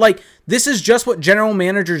 I guarantee, this is just what general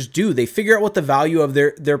managers do. They figure out what the value of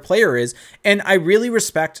their player is. And I really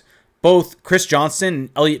respect both Chris Johnston and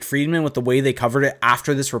Elliot Friedman with the way they covered it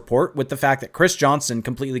after this report, with the fact that Chris Johnston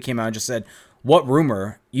completely came out and just said, what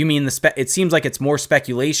rumor? You mean it seems like it's more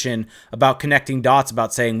speculation about connecting dots,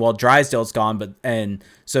 about saying, well, Drysdale's gone, and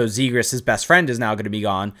so Zegras, his best friend, is now going to be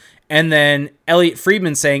gone. And then Elliot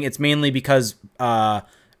Friedman saying it's mainly because, or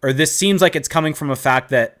this seems like it's coming from a fact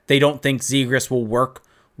that they don't think Zegras will work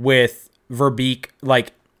with Verbeek,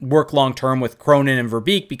 like work long-term with Cronin and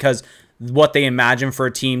Verbeek, because what they imagine for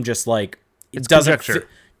a team just like, it doesn't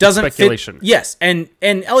speculation. Fit. Yes. And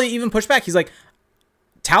Elliot even pushed back. He's like,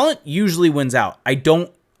 talent usually wins out. I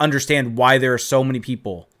don't understand why there are so many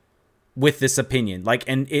people with this opinion.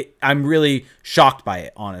 I'm really shocked by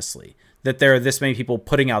it, honestly, that there are this many people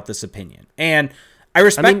putting out this opinion. And I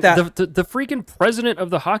respect that. The freaking president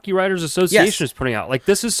of the Hockey Writers Association is putting out. Like,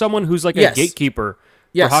 this is someone who's like a gatekeeper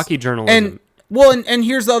for hockey journalism. And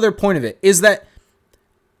here's the other point of it, is that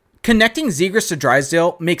connecting Zegras to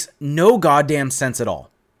Drysdale makes no goddamn sense at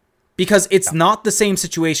all, because it's not the same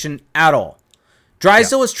situation at all.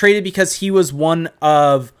 Drysdale was traded because he was one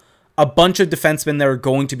of a bunch of defensemen that are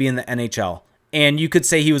going to be in the NHL. And you could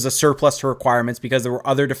say he was a surplus to requirements because there were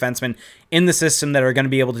other defensemen in the system that are going to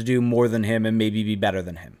be able to do more than him and maybe be better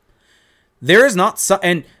than him. There is not,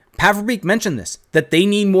 and Pat Verbeek mentioned this, that they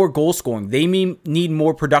need more goal scoring. They need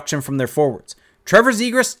more production from their forwards. Trevor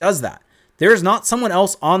Zegras does that. There is not someone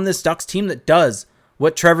else on this Ducks team that does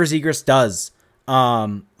what Trevor Zegras does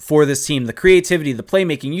for this team. The creativity, the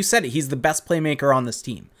playmaking. You said it. He's the best playmaker on this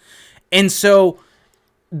team. And so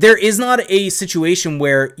there is not a situation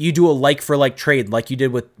where you do a like-for-like trade like you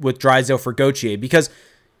did with Drysdale for Gauthier, because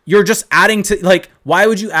you're just adding to, like, why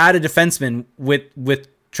would you add a defenseman with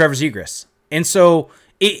Trevor Zegras? And so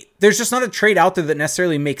there's just not a trade out there that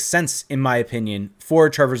necessarily makes sense, in my opinion, for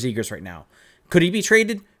Trevor Zegras right now. Could he be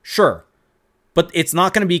traded? Sure. But it's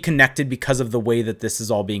not going to be connected because of the way that this is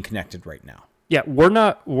all being connected right now. Yeah, we're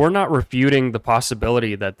not refuting the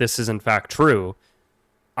possibility that this is in fact true.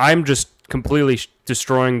 I'm just completely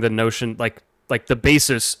destroying the notion, like the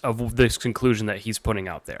basis of this conclusion that he's putting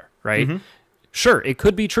out there, right? Mm-hmm. Sure, it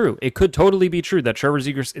could be true. It could totally be true that Trevor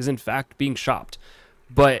Zegras is in fact being shopped.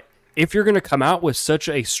 But if you're going to come out with such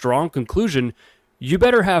a strong conclusion, you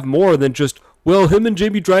better have more than just, well, him and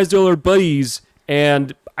Jamie Drysdale are buddies,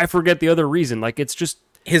 and I forget the other reason. Like, it's just...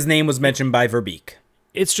 His name was mentioned by Verbeek.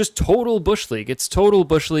 It's just total Bush League. It's total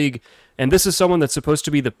Bush League, and this is someone that's supposed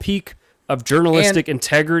to be the peak of journalistic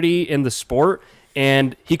integrity in the sport,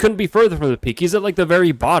 and he couldn't be further from the peak. He's at, like, the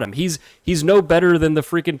very bottom. He's no better than the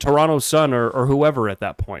freaking Toronto Sun or whoever at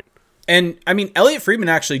that point. And, I mean, Elliot Friedman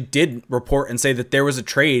actually did report and say that there was a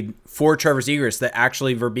trade for Trevor Zegras that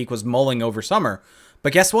actually Verbeek was mulling over summer.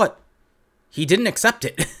 But guess what? He didn't accept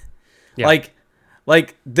it. Yeah.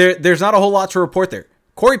 There's not a whole lot to report there.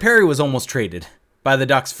 Corey Perry was almost traded by the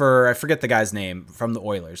Ducks for, I forget the guy's name, from the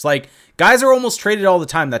Oilers. Like, guys are almost traded all the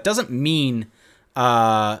time. That doesn't mean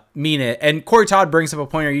it. And Corey Todd brings up a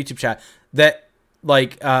point in our YouTube chat that,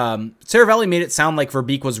 like, Saravelli made it sound like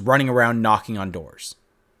Verbeek was running around knocking on doors.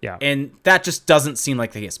 Yeah. And that just doesn't seem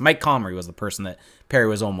like the case. Mike Comrie was the person that Perry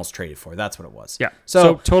was almost traded for. That's what it was. Yeah.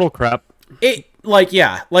 So total crap.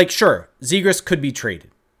 Sure, Zegras could be traded.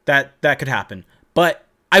 That could happen. But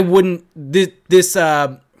I wouldn't...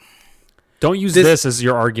 Don't use this as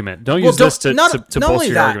your argument. Don't use this to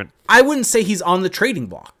bolster your argument. I wouldn't say he's on the trading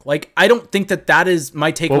block. Like, I don't think that is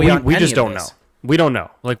my takeaway on we any just of don't this. know. We don't know.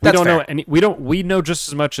 Like, we That's don't fair. know any. We know just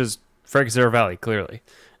as much as Frank Saravalli, clearly.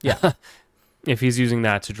 Yeah. If he's using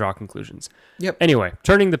that to draw conclusions. Yep. Anyway,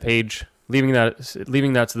 turning the page, leaving that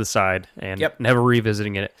to the side, and never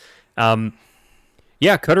revisiting it.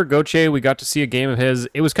 Cutter Gauthier, we got to see a game of his.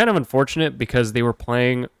 It was kind of unfortunate because they were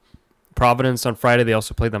playing Providence on Friday. They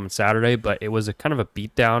also played them on Saturday, but it was a kind of a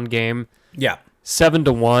beatdown game. Yeah.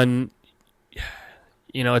 7-1.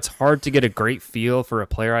 You know, it's hard to get a great feel for a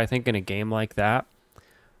player, I think, in a game like that.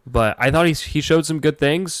 But I thought he showed some good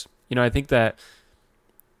things. You know, I think that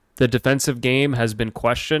the defensive game has been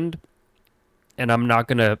questioned, and I'm not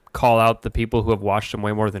going to call out the people who have watched him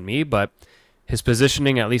way more than me, but his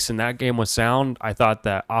positioning, at least in that game, was sound. I thought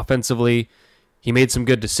that offensively, he made some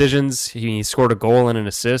good decisions. He scored a goal and an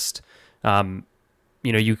assist.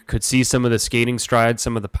 You could see some of the skating stride,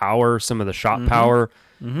 some of the power, some of the shot power,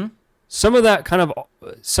 some of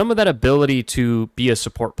that ability to be a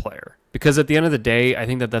support player. Because at the end of the day, I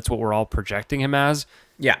think that that's what we're all projecting him as.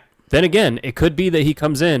 Yeah. Then again, it could be that he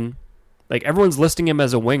comes in, like everyone's listing him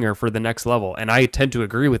as a winger for the next level, and I tend to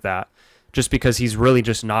agree with that, just because he's really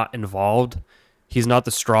just not involved. He's not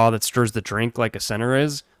the straw that stirs the drink like a center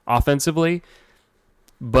is offensively,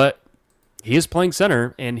 but he is playing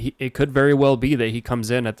center, and it could very well be that he comes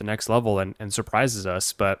in at the next level and surprises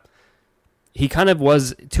us, but he kind of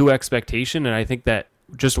was to expectation, and I think that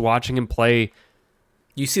just watching him play...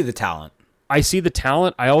 You see the talent. I see the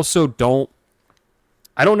talent. I also don't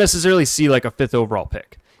necessarily see like a 5th overall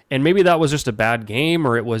pick. And maybe that was just a bad game,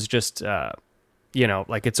 or it was just, like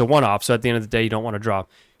it's a one-off. So at the end of the day, you don't want to draw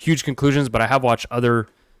huge conclusions, but I have watched other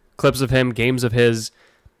clips of him, games of his,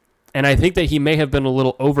 and I think that he may have been a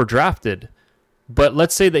little overdrafted, but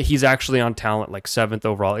let's say that he's actually on talent, like 7th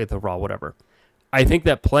overall, 8th overall, whatever. I think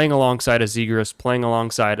that playing alongside a Zegras, playing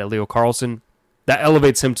alongside a Leo Carlsson, that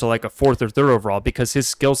elevates him to like a 4th or 3rd overall, because his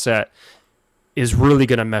skill set is really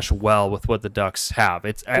going to mesh well with what the Ducks have.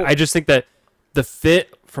 I just think that the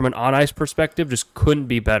fit from an on-ice perspective just couldn't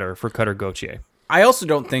be better for Cutter Gauthier. I also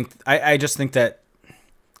don't think... I just think that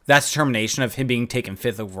determination of him being taken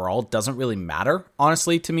 5th overall doesn't really matter,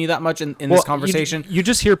 honestly, to me that much in this conversation. You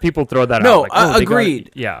just hear people throw that out. No,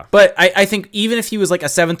 agreed. Yeah. But I think even if he was like a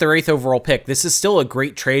 7th or 8th overall pick, this is still a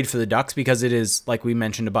great trade for the Ducks, because it is, like we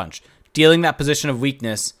mentioned a bunch, dealing that position of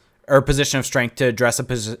weakness or position of strength to address a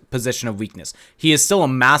position of weakness. He is still a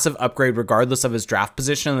massive upgrade regardless of his draft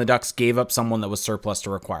position, and the Ducks gave up someone that was surplus to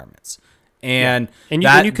requirements. And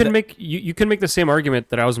you can make the same argument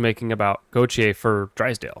that I was making about Gauthier for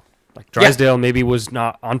Drysdale. Like Drysdale maybe was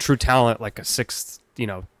not on true talent like a 6th,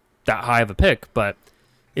 that high of a pick, but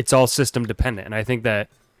it's all system dependent. And I think that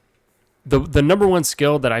the number one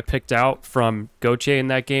skill that I picked out from Gauthier in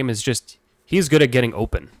that game is just he's good at getting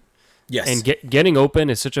open. Yes. And getting open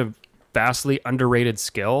is such a vastly underrated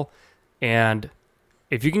skill. And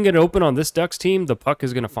if you can get open on this Ducks team, the puck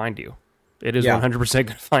is going to find you. It is 100% going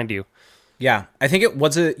to find you. Yeah. I think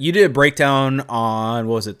you did a breakdown on,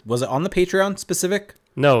 what was it? Was it on the Patreon specific?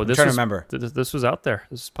 No, I'm trying to remember. This was out there.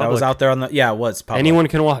 This is public. That was out there on the... Yeah, it was public. Anyone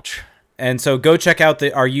can watch. And so go check out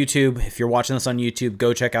our YouTube. If you're watching this on YouTube,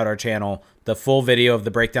 go check out our channel. The full video of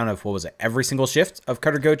the breakdown of what was it? Every single shift of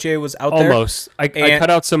Cutter Gauthier was out there. Almost. I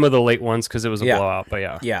cut out some of the late ones because it was a blowout, but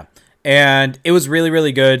yeah. Yeah. And it was really,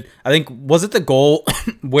 really good. I think, was it the goal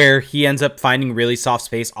where he ends up finding really soft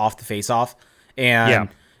space off the face-off and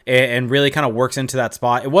really kind of works into that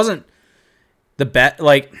spot? It wasn't the bet,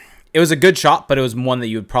 like, it was a good shot, but it was one that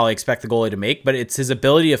you would probably expect the goalie to make. But it's his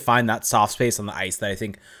ability to find that soft space on the ice that I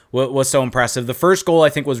think was so impressive. The first goal, I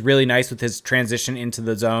think, was really nice with his transition into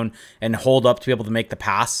the zone and hold up to be able to make the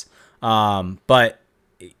pass. But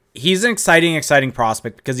he's an exciting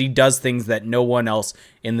prospect because he does things that no one else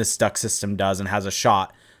in the Duck system does and has a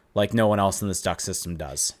shot like no one else in the Duck system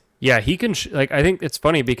does. Yeah, he can. I think it's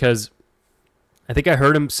funny because I think I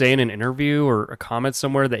heard him say in an interview or a comment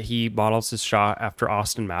somewhere that he models his shot after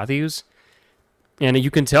Austin Matthews. And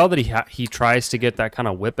you can tell that he tries to get that kind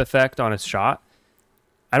of whip effect on his shot.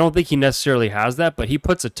 I don't think he necessarily has that, but he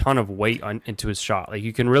puts a ton of weight into his shot. Like,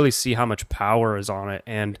 you can really see how much power is on it.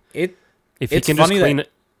 And if he can just clean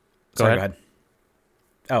it... Go ahead.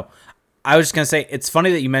 Oh, I was just going to say, it's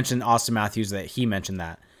funny that you mentioned Austin Matthews, that he mentioned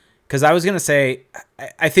that. Because I was going to say,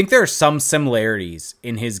 I think there are some similarities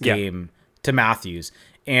in his game to Matthews.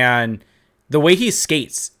 And the way he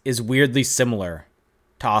skates is weirdly similar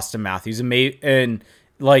to Austin Matthews. And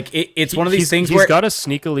like, it's one of these things where... He's got a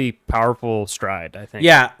sneakily powerful stride, I think.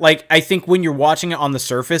 Yeah, like, I think when you're watching it on the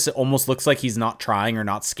surface, it almost looks like he's not trying or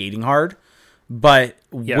not skating hard. But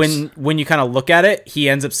when you kind of look at it, he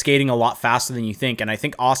ends up skating a lot faster than you think. And I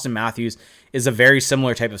think Austin Matthews is a very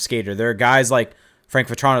similar type of skater. There are guys like Frank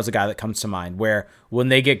Vetrano's a guy that comes to mind where when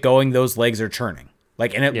they get going, those legs are churning.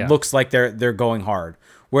 Like, and it looks like they're going hard.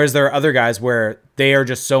 Whereas there are other guys where they are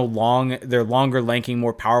just so long, they're longer, lanking,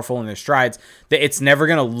 more powerful in their strides that it's never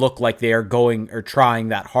going to look like they are going or trying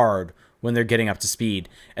that hard when they're getting up to speed.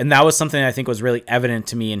 And that was something I think was really evident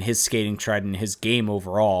to me in his skating stride and his game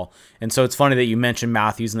overall. And so it's funny that you mentioned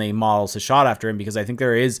Matthews and that he models his shot after him, because I think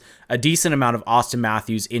there is a decent amount of Austin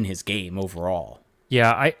Matthews in his game overall.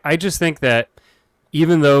 Yeah, I just think that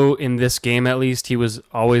even though in this game at least he was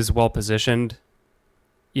always well positioned,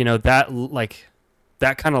 you know, that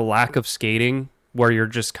kind of lack of skating where you're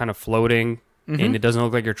just kind of floating and it doesn't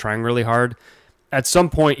look like you're trying really hard, at some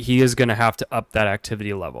point he is going to have to up that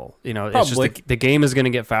activity level. You know, it's just the game is going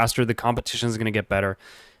to get faster, the competition is going to get better,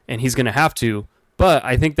 and he's going to have to. But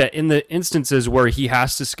I think that in the instances where he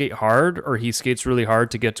has to skate hard or he skates really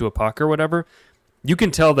hard to get to a puck or whatever, you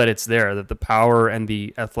can tell that it's there, that the power and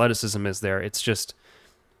the athleticism is there. It's just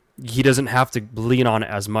he doesn't have to lean on it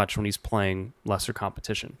as much when he's playing lesser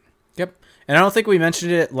competition. Yep. And I don't think we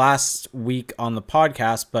mentioned it last week on the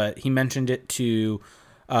podcast, but he mentioned it to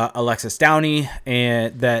Alexis Downey,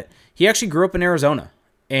 and that he actually grew up in Arizona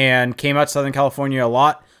and came out to Southern California a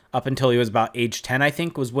lot up until he was about age 10, I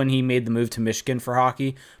think, was when he made the move to Michigan for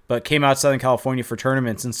hockey, but came out to Southern California for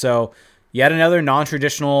tournaments. And so yet another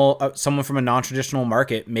non-traditional, someone from a non-traditional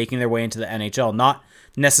market making their way into the NHL, not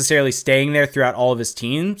necessarily staying there throughout all of his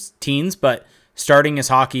teens, but starting his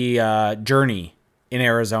hockey journey in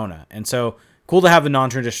Arizona. And so cool to have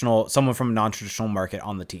someone from a non-traditional market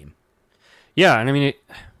on the team. Yeah, and I mean,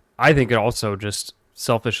 I think it also just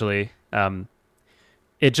selfishly,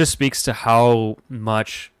 it just speaks to how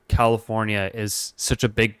much California is such a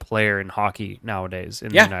big player in hockey nowadays in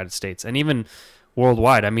the United States and even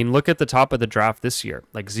worldwide. I mean, look at the top of the draft this year,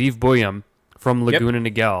 like Zeev Buium from Laguna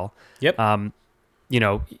Niguel. Yep. You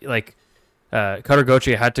know, like Cutter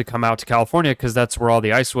Gauthier had to come out to California because that's where all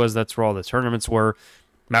the ice was. That's where all the tournaments were.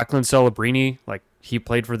 Macklin Celebrini, like, he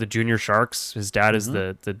played for the Junior Sharks. His dad is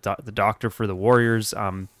the doctor for the Warriors.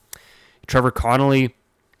 Trevor Connolly,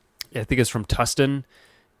 I think, is from Tustin,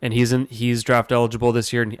 and he's draft eligible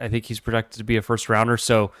this year, and I think he's projected to be a first rounder.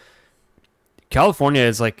 So California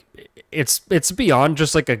is like, it's beyond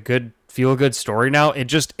just like a good feel good story now. It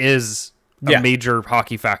just is a major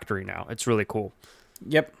hockey factory now. It's really cool.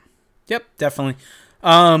 Yep, definitely.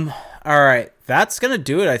 All right, that's gonna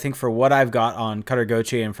do it, I think, for what I've got on Cutter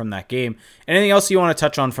Gauthier and from that game. Anything else you want to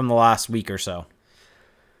touch on from the last week or so?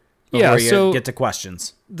 Before you get to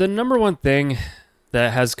questions. The number one thing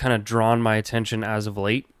that has kind of drawn my attention as of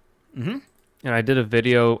late, and I did a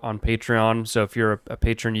video on Patreon, so if you're a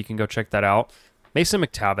patron, you can go check that out. Mason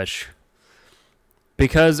McTavish,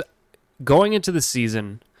 because going into the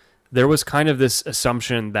season, there was kind of this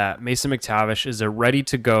assumption that Mason McTavish is a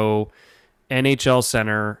ready-to-go NHL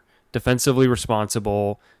center, defensively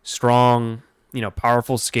responsible, strong,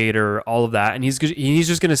 powerful skater, all of that. And he's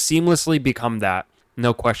just going to seamlessly become that,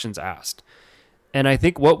 no questions asked. And I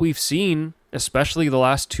think what we've seen, especially the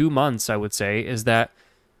last 2 months, I would say, is that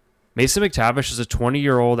Mason McTavish is a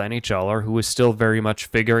 20-year-old NHLer who is still very much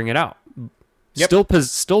figuring it out. Yep.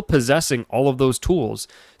 Still possessing all of those tools,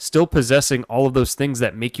 still possessing all of those things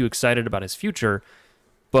that make you excited about his future,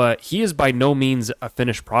 but he is by no means a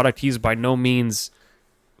finished product. He's by no means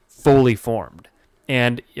fully formed.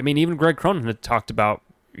 And I mean, even Greg Cronin had talked about,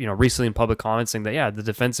 recently in public comments saying that, yeah, the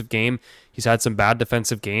defensive game, he's had some bad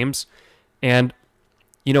defensive games. And,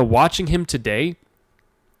 watching him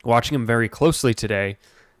very closely today,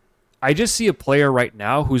 I just see a player right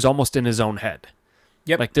now who's almost in his own head.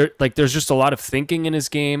 Yep. There's just a lot of thinking in his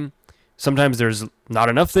game. Sometimes there's not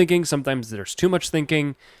enough thinking. Sometimes there's too much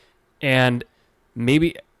thinking. And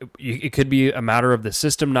maybe it could be a matter of the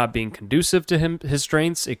system not being conducive to his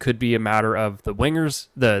strengths. It could be a matter of the wingers,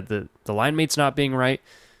 the line mates not being right.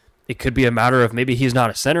 It could be a matter of maybe he's not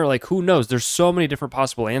a center. Like, who knows? There's so many different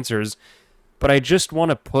possible answers. But I just want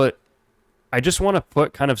to put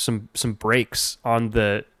kind of some brakes on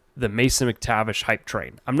the Mason McTavish hype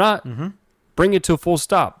train. I'm not bring it to a full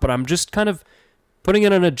stop, but I'm just kind of putting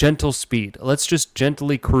it on a gentle speed. Let's just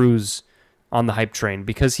gently cruise on the hype train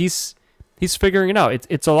because he's figuring it out.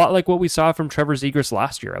 It's a lot like what we saw from Trevor Zegras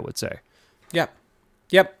last year, I would say.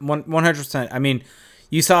 Yep, 100%. I mean,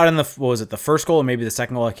 you saw it in the first goal or maybe the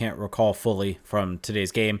second goal? I can't recall fully from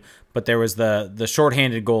today's game, but there was the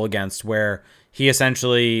shorthanded goal against where he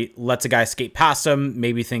essentially lets a guy skate past him,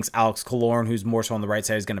 maybe thinks Alex Killorn, who's more so on the right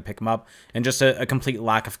side, is going to pick him up, and just a complete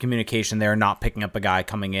lack of communication there, not picking up a guy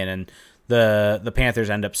coming in, and the Panthers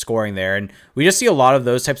end up scoring there. And we just see a lot of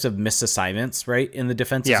those types of missed assignments, right, in the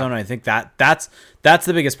defensive zone. And I think that's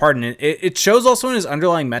the biggest part. And it shows also in his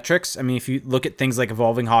underlying metrics. I mean, if you look at things like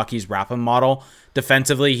Evolving Hockey's Rapid model,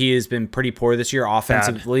 defensively, he has been pretty poor this year.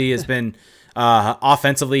 Offensively, he's been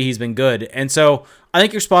good. And so I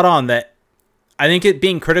think you're spot on that. I think it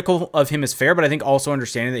being critical of him is fair, but I think also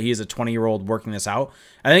understanding that he is a 20-year-old working this out.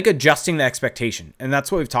 I think adjusting the expectation, and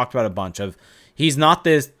that's what we've talked about a bunch of. He's not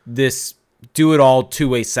this do-it-all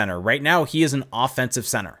two-way center. Right now, he is an offensive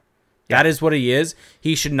center. Yeah. That is what he is.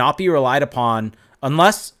 He should not be relied upon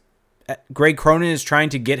unless Greg Cronin is trying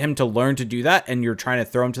to get him to learn to do that, and you're trying to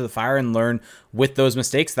throw him to the fire and learn with those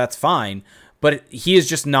mistakes. That's fine. But he is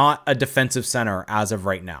just not a defensive center as of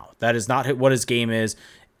right now. That is not what his game is.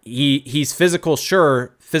 He's physical,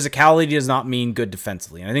 sure. Physicality does not mean good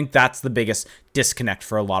defensively. And I think that's the biggest disconnect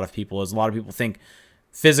for a lot of people, is a lot of people think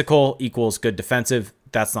physical equals good defensive.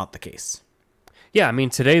 That's not the case. Yeah, I mean,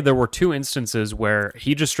 today there were two instances where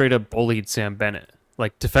he just straight up bullied Sam Bennett.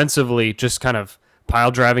 Like, defensively, just kind of pile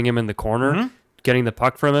driving him in the corner, getting the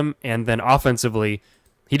puck from him, and then offensively,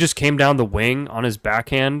 he just came down the wing on his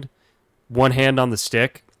backhand, one hand on the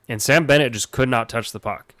stick, and Sam Bennett just could not touch the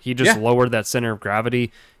puck. He just lowered that center of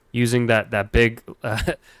gravity using that big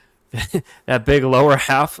that big lower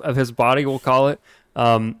half of his body, we'll call it.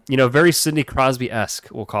 Very Sidney Crosby-esque,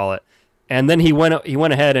 we'll call it. And then he went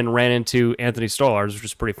ahead and ran into Anthony Stolarz, which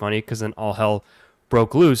was pretty funny because then all hell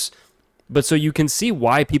broke loose. But so you can see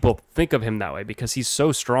why people think of him that way, because he's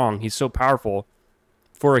so strong, he's so powerful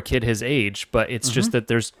for a kid his age. But it's just that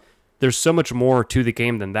there's so much more to the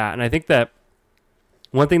game than that. And I think that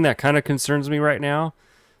one thing that kind of concerns me right now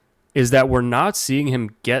is that we're not seeing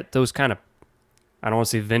him get those kind of, I don't want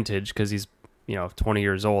to say vintage because he's 20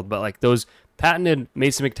 years old, but like those patented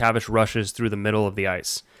Mason McTavish rushes through the middle of the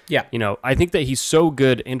ice. Yeah. I think that he's so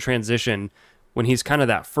good in transition when he's kind of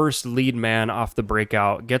that first lead man off the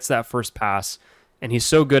breakout, gets that first pass, and he's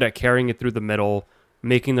so good at carrying it through the middle,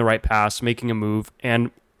 making the right pass, making a move.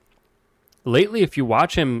 And lately, if you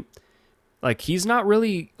watch him, like, he's not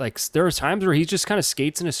really, like, there are times where he just kind of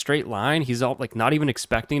skates in a straight line. He's all, like, not even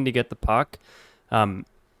expecting to get the puck.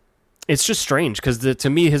 It's just strange because to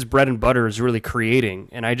me, his bread and butter is really creating.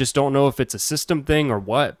 And I just don't know if it's a system thing or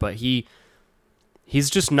what, but he's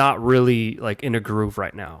just not really, like, in a groove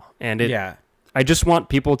right now. And I just want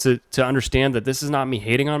people to understand that this is not me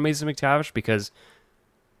hating on Mason McTavish, because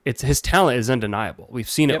his talent is undeniable. We've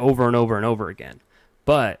seen it over and over and over again.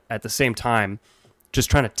 But at the same time, just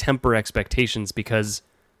trying to temper expectations because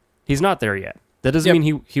he's not there yet. That doesn't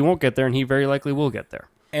mean he won't get there, and he very likely will get there.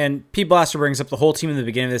 And Pete Blaster brings up the whole team in the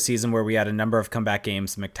beginning of the season where we had a number of comeback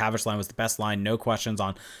games. The McTavish line was the best line. No questions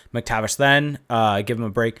on McTavish then. Give him a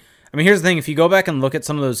break. I mean, here's the thing. If you go back and look at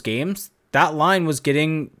some of those games, that line was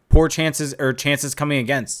getting poor chances coming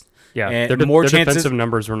against. Yeah, their defensive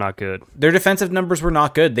numbers were not good. Their defensive numbers were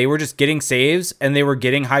not good. They were just getting saves, and they were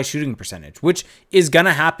getting high shooting percentage, which is going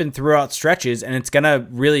to happen throughout stretches, and it's going to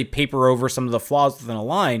really paper over some of the flaws within a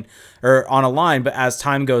line or on a line. But as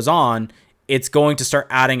time goes on, it's going to start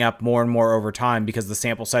adding up more and more over time because the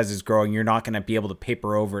sample size is growing. You're not going to be able to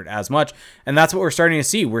paper over it as much. And that's what we're starting to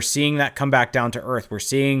see. We're seeing that come back down to earth. We're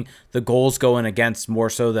seeing the goals going against more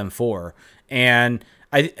so than for. And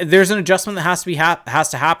there's an adjustment that has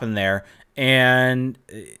to happen there. And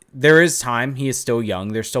there is time. He is still young.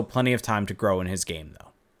 There's still plenty of time to grow in his game, though.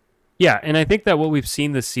 Yeah, and I think that what we've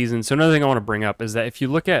seen this season, so another thing I want to bring up is that if you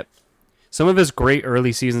look at some of his great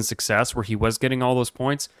early season success where he was getting all those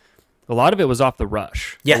points, a lot of it was off the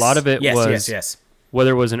rush. Yes. A lot of it was, yes.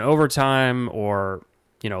 Whether it was in overtime or,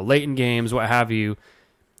 late in games, what have you,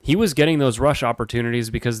 he was getting those rush opportunities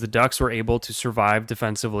because the Ducks were able to survive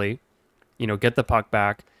defensively, get the puck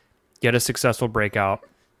back, get a successful breakout,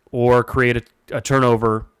 or create a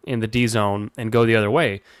turnover in the D zone and go the other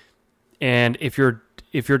way. And if your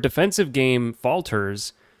defensive game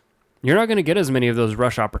falters, you're not going to get as many of those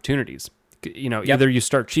rush opportunities. Either you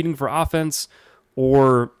start cheating for offense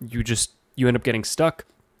or you end up getting stuck.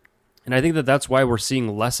 And I think that that's why we're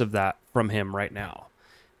seeing less of that from him right now.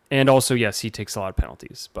 And also, yes, he takes a lot of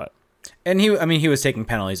penalties, but he was taking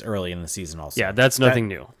penalties early in the season also. Yeah, that's nothing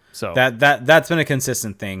new. So that's been a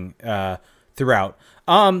consistent thing throughout.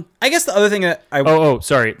 I guess the other thing that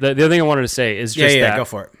sorry. The other thing I wanted to say is just that. Go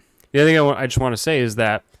for it. The other thing I just want to say is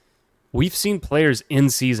that we've seen players in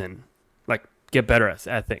season get better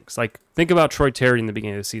at things. Like, think about Troy Terry in the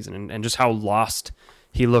beginning of the season and just how lost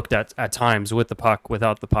he looked at times with the puck,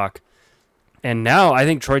 without the puck. And now I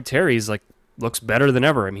think Troy Terry's looks better than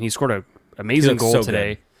ever. I mean, he scored an amazing goal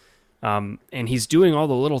today. And he's doing all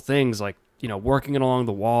the little things working it along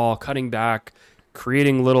the wall, cutting back,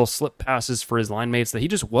 creating little slip passes for his line mates that he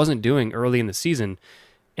just wasn't doing early in the season.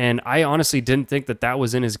 And I honestly didn't think that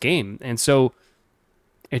was in his game. And so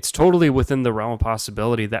it's totally within the realm of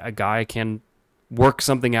possibility that a guy can work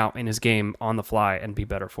something out in his game on the fly and be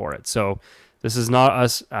better for it. So this is not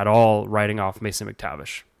us at all writing off Mason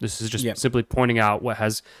McTavish. This is just simply pointing out what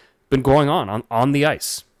has been going on the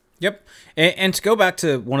ice. Yep. And to go back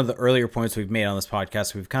to one of the earlier points we've made on this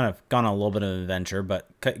podcast, we've kind of gone on a little bit of an adventure, but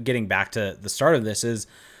getting back to the start of this is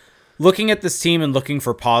looking at this team and looking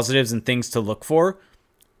for positives and things to look for.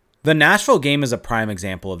 The Nashville game is a prime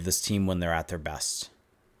example of this team when they're at their best.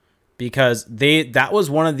 Because that was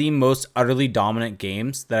one of the most utterly dominant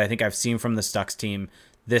games that I think I've seen from the Ducks team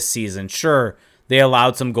this season. Sure, they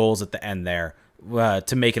allowed some goals at the end there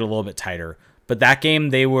to make it a little bit tighter. But that game,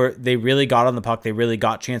 they really got on the puck. They really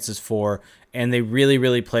got chances for, and they really,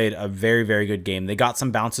 really played a very, very good game. They got some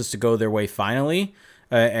bounces to go their way finally,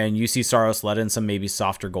 and UC Saros let in some maybe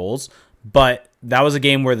softer goals. But that was a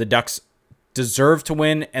game where the Ducks deserved to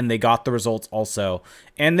win, and they got the results also.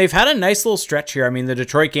 And they've had a nice little stretch here. I mean, the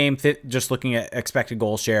Detroit game, just looking at expected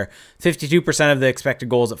goal share, 52% of the expected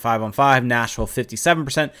goals at 5-on-5, Nashville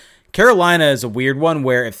 57%. Carolina is a weird one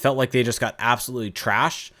where it felt like they just got absolutely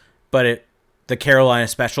trashed, but the Carolina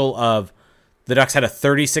special of the Ducks had a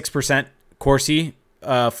 36% Corsi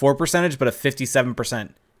for percentage, but a 57%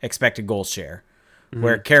 expected goal share,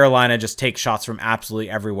 where Carolina just takes shots from absolutely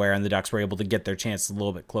everywhere, and the Ducks were able to get their chances a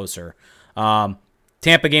little bit closer.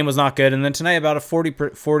 Tampa game was not good, and then tonight about a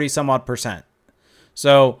 40 some odd percent.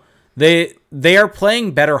 So they are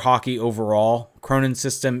playing better hockey overall. Cronin's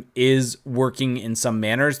system is working in some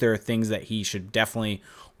manners. There are things that he should definitely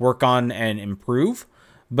work on and improve,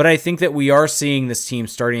 but I think that we are seeing this team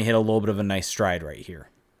starting to hit a little bit of a nice stride right here.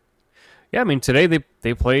 Yeah, I mean, today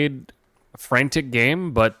they played a frantic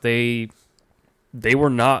game, but they were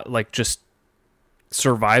not just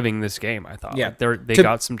surviving this game. I thought they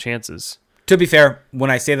got some chances. To be fair, when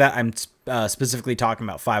I say that, I'm specifically talking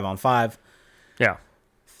about 5-on-5. Yeah,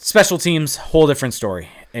 special teams, whole different story.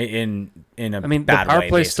 In a bad way. The power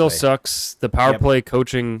play still basically. Sucks. The power play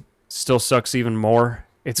coaching still sucks even more.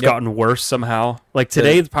 It's gotten worse somehow.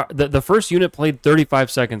 Today, the first unit played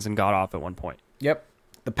 35 seconds and got off at one point. Yep,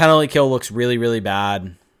 the penalty kill looks really, really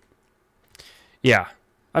bad. Yeah,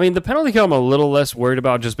 I mean, the penalty kill I'm a little less worried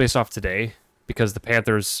about just based off today, because the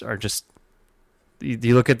Panthers are just,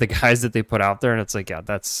 you look at the guys that they put out there and it's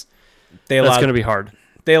that's going to be hard.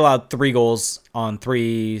 They allowed 3 goals on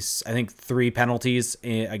 3 penalties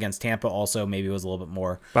against Tampa. Also, maybe it was a little bit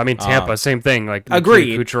more. But I mean, Tampa, same thing.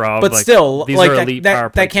 Agreed. Kucherov, but still, these are elite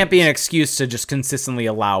power play that can't be an excuse to just consistently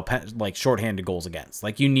allow shorthanded goals against.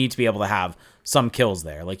 You need to be able to have some kills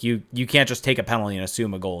there. You can't just take a penalty and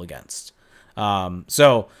assume a goal against.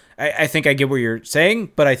 So I think I get what you're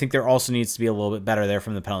saying, but I think there also needs to be a little bit better there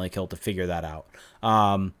from the penalty kill to figure that out.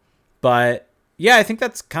 But yeah, I think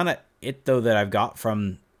that's kind of it though that I've got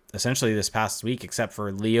from essentially this past week, except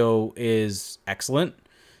for Leo is excellent,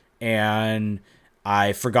 and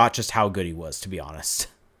I forgot just how good he was, to be honest.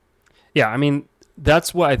 Yeah, I mean,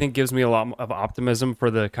 that's what I think gives me a lot of optimism for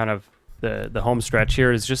the kind of the home stretch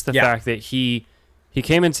here is just the fact that he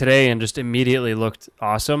came in today and just immediately looked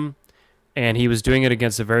awesome, and he was doing it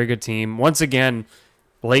against a very good team. Once again,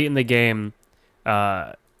 late in the game,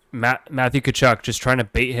 Matthew Tkachuk just trying to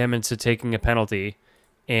bait him into taking a penalty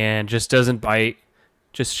and just doesn't bite,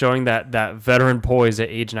 just showing that veteran poise at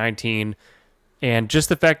age 19, and just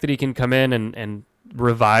the fact that he can come in and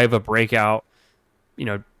revive a breakout,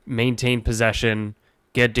 maintain possession,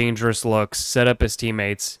 get dangerous looks, set up his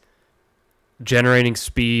teammates, generating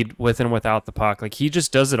speed with and without the puck. Like, he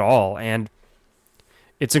just does it all, and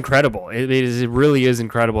it's incredible. It really is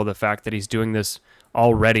incredible, the fact that he's doing this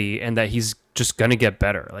already and that he's just going to get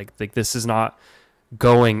better. Like this is not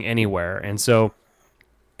going anywhere. And so...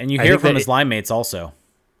 And you hear from his line mates also.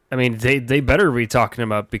 I mean, they better be talking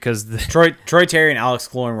him up because... Troy Terry and Alex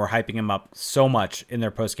Killorn were hyping him up so much in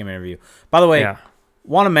their post-game interview. By the way,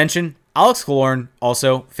 want to mention, Alex Killorn,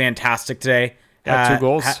 also fantastic today. Had 2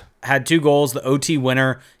 goals. Had 2 goals. The OT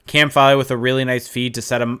winner, Cam Fowler with a really nice feed to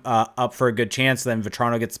set him up for a good chance. Then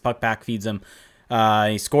Vetrano gets the puck back, feeds him.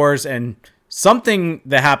 He scores, and something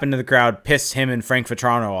that happened to the crowd pissed him and Frank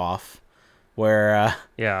Vetrano off, where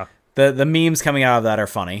the memes coming out of that are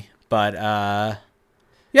funny. But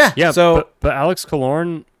so but Alex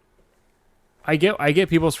Killorn, I get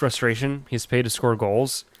people's frustration. He's paid to score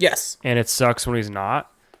goals. Yes. And it sucks when he's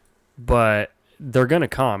not, but they're going to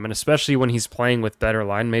come, and especially when he's playing with better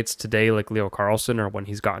line mates today, like Leo Carlsson, or when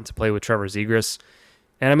he's gotten to play with Trevor Zegras.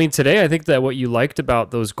 And I mean, today, I think that what you liked about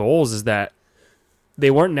those goals is that they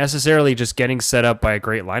weren't necessarily just getting set up by a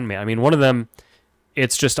great line mate. I mean, one of them,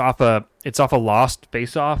 it's off a lost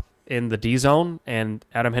face-off in the D zone, and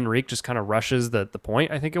Adam Henrique just kind of rushes the point,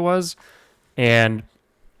 I think it was, and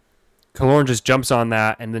Killorn just jumps on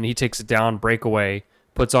that, and then he takes it down, breakaway,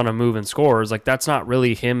 puts on a move and scores. Like, that's not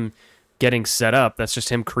really him getting set up. That's just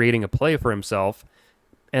him creating a play for himself.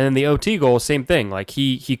 And then the OT goal, same thing. Like,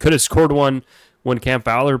 he could have scored one when Cam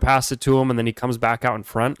Fowler passed it to him, and then he comes back out in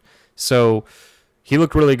front. So he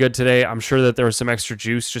looked really good today. I'm sure that there was some extra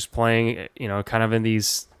juice just playing, kind of in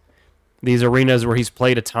these arenas where he's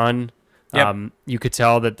played a ton. Yep. You could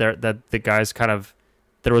tell that the guys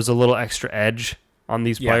there was a little extra edge on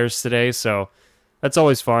these players today. So that's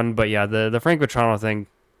always fun. But yeah, the Frank Vetrano thing,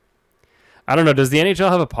 I don't know. Does the NHL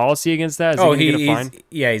have a policy against that? Is he going to get a fine?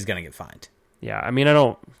 Yeah, he's going to get fined. Yeah, I mean,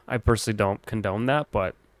 I personally don't condone that,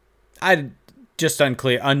 but just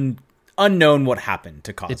unclear, unknown what happened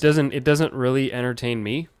to cause it. It doesn't really entertain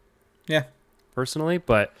me. Yeah, personally,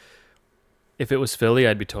 but if it was Philly,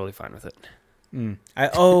 I'd be totally fine with it. I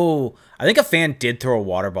think a fan did throw a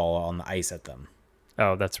water ball on the ice at them.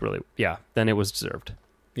 Oh, that's really then it was deserved.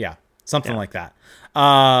 Yeah, something like that.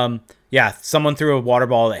 Someone threw a water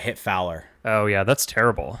ball that hit Fowler. Oh yeah, that's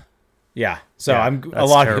terrible. Yeah, so a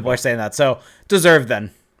lot of people are saying that. So deserved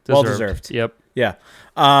then. Well deserved. Yep. Yeah.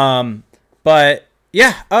 But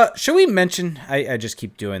yeah, should we mention? I just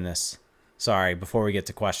keep doing this. Sorry. Before we get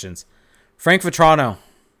to questions, Frank Vetrano.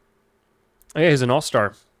 Yeah, he's an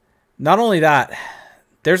all-star. Not only that,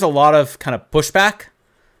 there's a lot of kind of pushback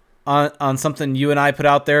on something you and I put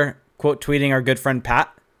out there. Quote tweeting our good friend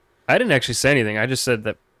Pat. I didn't actually say anything. I just said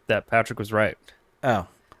that Patrick was right. Oh.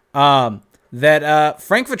 That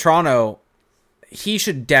Frank Vetrano, he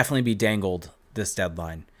should definitely be dangled this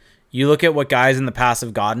deadline. You look at what guys in the past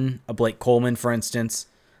have gotten. A Blake Coleman, for instance,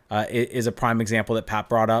 is a prime example that Pat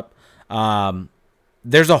brought up.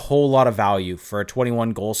 There's a whole lot of value for a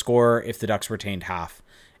 21 goal scorer if the Ducks retained half.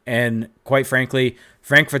 And quite frankly,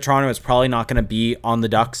 Frank Vetrano is probably not going to be on the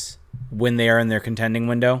Ducks when they are in their contending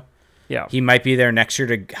window. Yeah. He might be there next year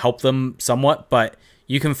to help them somewhat, but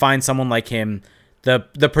you can find someone like him.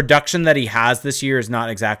 The production that he has this year is not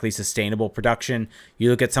exactly sustainable production. You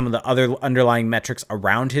look at some of the other underlying metrics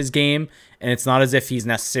around his game, and it's not as if he's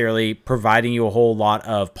necessarily providing you a whole lot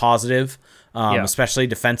of positive, especially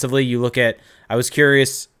defensively. You look at, I was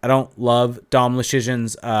curious, I don't love Dom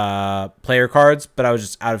Luszczyszyn's player cards, but I was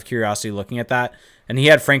just out of curiosity looking at that. And he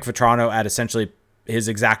had Frank Vetrano at essentially his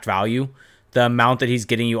exact value. The amount that he's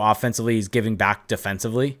getting you offensively, he's giving back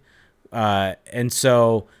defensively. And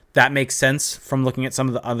so that makes sense from looking at some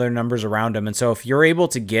of the other numbers around him. And so if you're able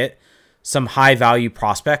to get some high value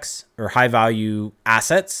prospects or high value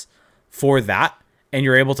assets for that, and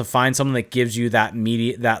you're able to find someone that gives you that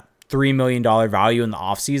 $3 million value in the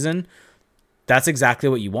offseason, that's exactly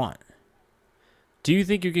what you want. Do you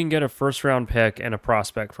think you can get a first round pick and a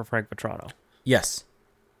prospect for Frank Vetrano? Yes.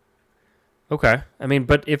 Okay. I mean,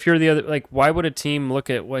 but if you're the other, why would a team look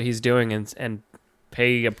at what he's doing and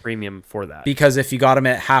pay a premium for that? Because if you got him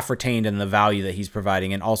at half retained and the value that he's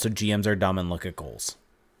providing, and also GMs are dumb and look at goals.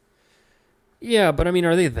 Yeah, but I mean,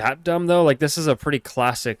 are they that dumb though? Like this is a pretty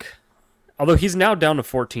classic. Although he's now down to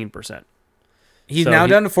 14%. He's So now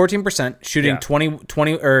down to 14%, shooting yeah,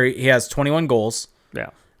 20, or he has 21 goals, yeah.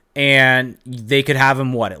 and they could have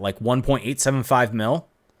him at like 1.875 mil.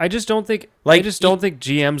 I just don't think Like,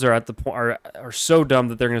 GMs are at the point are so dumb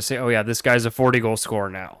that they're going to say, "Oh yeah, this guy's a 40 goal scorer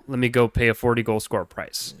now. Let me go pay a 40 goal scorer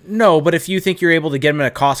price." No, but if you think you're able to get him at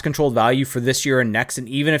a cost controlled value for this year and next, and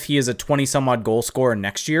even if he is a 20 some odd goal scorer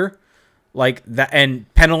next year, like that,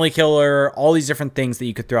 and penalty killer, all these different things that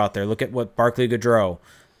you could throw out there. Look at what Barclay Goodrow,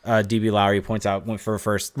 DB Lowry points out, went for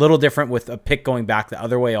first. Little different with a pick going back the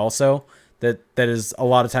other way also. That is a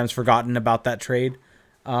lot of times forgotten about that trade.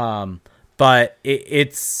 But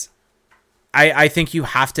it's I think you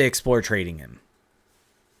have to explore trading him.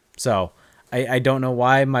 So I don't know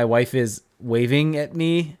why my wife is waving at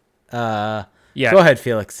me. Yeah. Go ahead,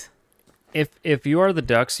 Felix. If you are the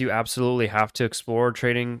Ducks, you absolutely have to explore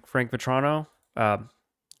trading Frank Vetrano,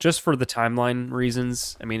 just for the timeline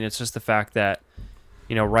reasons. I mean, it's just the fact that,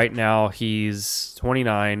 right now he's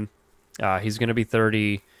 29. He's going to be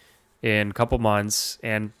 30 in a couple months.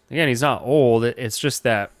 And again, he's not old. It's just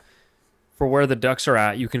that for where the Ducks are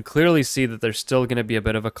at, you can clearly see that there's still going to be a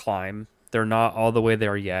bit of a climb. They're not all the way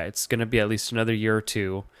there yet. It's going to be at least another year or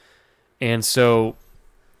two. And so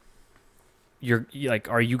you're like,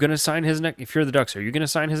 are you going to sign his next? If you're the Ducks, are you going to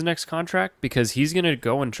sign his next contract? Because he's going to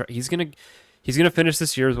go and try. He's going to finish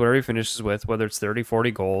this year with whatever he finishes with, whether it's 30, 40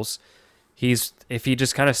 goals. If he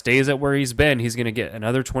just kind of stays at where he's been, he's going to get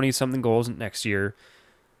another 20 something goals next year.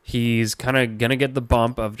 He's kind of going to get the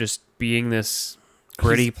bump of just being this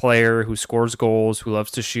gritty player who scores goals, who loves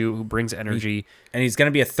to shoot, who brings energy. And he's going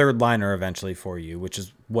to be a third liner eventually for you, which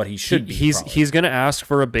is what he should be. He's going to ask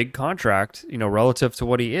for a big contract, relative to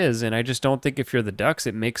what he is. And I just don't think if you're the Ducks,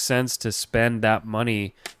 it makes sense to spend that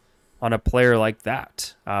money on a player like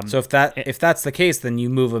that. So if that's the case, then you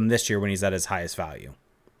move him this year when he's at his highest value.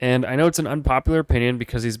 And I know it's an unpopular opinion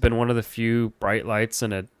because he's been one of the few bright lights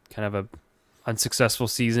in a kind of a unsuccessful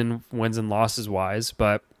season, wins and losses wise,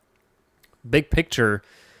 but big picture,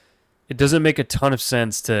 it doesn't make a ton of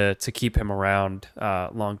sense to keep him around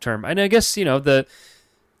long term. And I guess the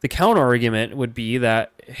counter argument would be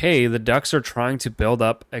that, hey, the Ducks are trying to build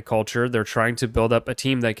up a culture. They're trying to build up a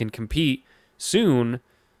team that can compete soon,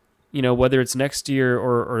 whether it's next year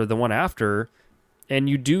or the one after. And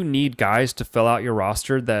you do need guys to fill out your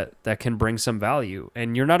roster that can bring some value.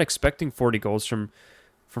 And you're not expecting 40 goals from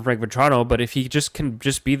Frank Vetrano, but if he can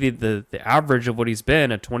be the average of what he's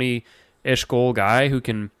been, a 20-ish goal guy who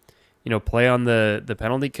can, play on the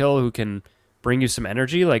penalty kill, who can bring you some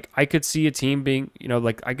energy, like I could see a team being,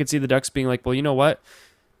 I could see the Ducks being like, well, you know what?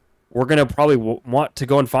 We're going to probably want to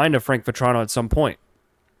go and find a Frank Vetrano at some point.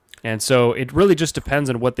 And so it really just depends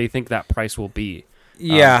on what they think that price will be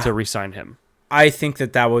to re-sign him. I think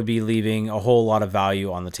that would be leaving a whole lot of value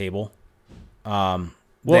on the table. And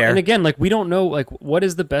again, like we don't know, like what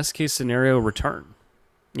is the best case scenario return?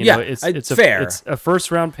 It's fair. It's a first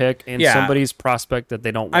round pick and somebody's prospect that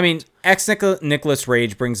they don't want. I mean, Nicholas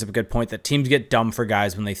Rage brings up a good point that teams get dumb for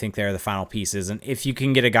guys when they think they're the final pieces. And if you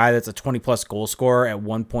can get a guy that's a 20 plus goal scorer at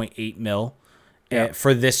 1.8 mil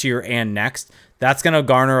for this year and next, that's going to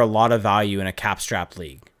garner a lot of value in a cap strapped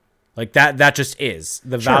league. Like that just is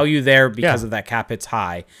the value there because of that cap hits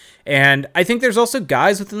high. And I think there's also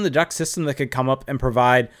guys within the Ducks system that could come up and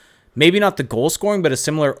provide maybe not the goal scoring, but a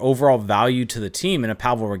similar overall value to the team in a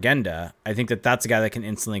Pavel Regenda. I think that's a guy that can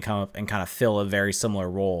instantly come up and kind of fill a very similar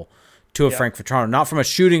role to a Frank Vetrano, not from a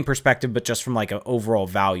shooting perspective, but just from like an overall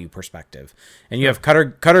value perspective. And you have Cutter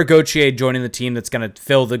Gauthier joining the team that's going to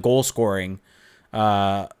fill the goal scoring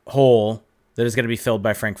hole that is going to be filled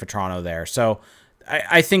by Frank Vetrano there. So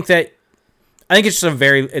I think it's just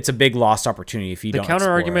it's a big lost opportunity if you don't. The counter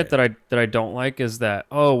argument that I don't like is that,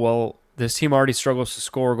 oh well, this team already struggles to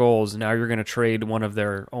score goals, and now you're going to trade one of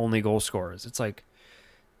their only goal scorers. It's like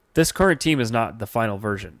this current team is not the final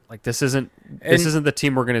version. Like this isn't the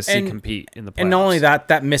team we're going to see compete in the playoffs. And not only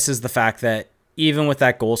that misses the fact that even with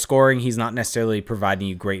that goal scoring, he's not necessarily providing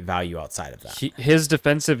you great value outside of that. His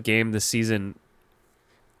defensive game this season,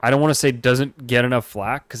 I don't want to say doesn't get enough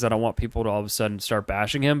flack because I don't want people to all of a sudden start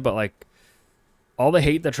bashing him, but like all the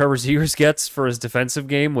hate that Trevor Zegras gets for his defensive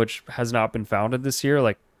game, which has not been founded this year,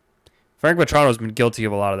 like Frank Vetrano's been guilty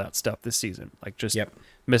of a lot of that stuff this season. Like just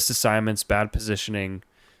missed assignments, bad positioning,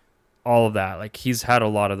 all of that. Like he's had a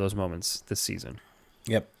lot of those moments this season.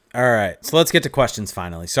 Yep. All right, so let's get to questions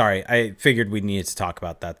finally. Sorry, I figured we needed to talk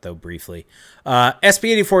about that, though, briefly.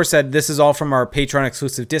 SB84 said, this is all from our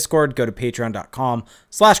Patreon-exclusive Discord. Go to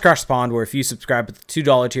patreon.com/crashpond, where if you subscribe at the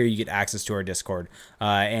 $2 tier, you get access to our Discord.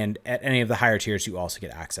 And at any of the higher tiers, you also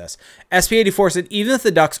get access. SB84 said, even if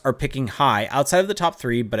the Ducks are picking high, outside of the top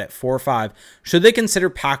 3, but at 4 or 5, should they consider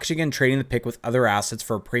packaging and trading the pick with other assets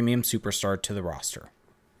for a premium superstar to the roster?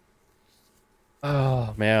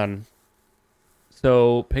 Oh, man.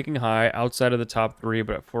 So picking high outside of the top 3,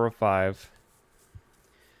 but at 4 or 5.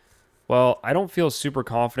 Well, I don't feel super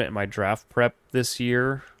confident in my draft prep this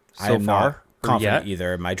year so I am far. not confident yet.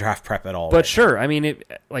 either in my draft prep at all. But right sure, I mean,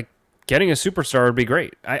 getting a superstar would be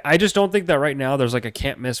great. I just don't think that right now there's like a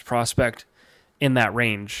can't miss prospect in that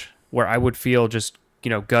range where I would feel just,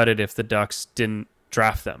 gutted if the Ducks didn't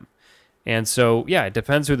draft them. And so, yeah, it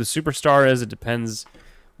depends who the superstar is. It depends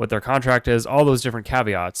what their contract is, all those different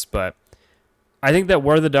caveats. But I think that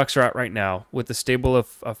where the Ducks are at right now, with the stable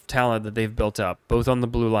of talent that they've built up, both on the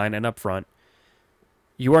blue line and up front,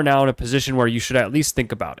 you are now in a position where you should at least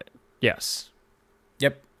think about it. Yes.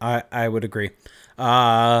 Yep, I would agree.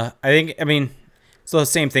 So the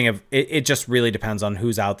same thing of it just really depends on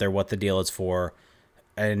who's out there, what the deal is for.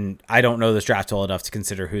 And I don't know this draft well enough to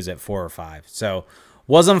consider who's at 4 or 5. So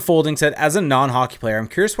Was Unfolding said, as a non-hockey player, I'm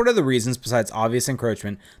curious what are the reasons besides obvious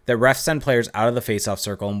encroachment that refs send players out of the face-off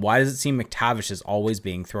circle, and why does it seem McTavish is always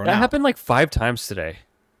being thrown out? That happened like 5 times today.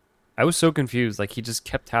 I was so confused. Like, he just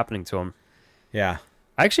kept happening to him. Yeah.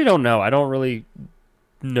 I actually don't know. I don't really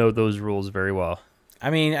know those rules very well. I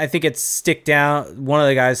mean, I think it's stick down. One of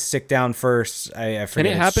the guys stick down first. I forget. Can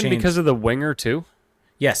it happen because of the winger too?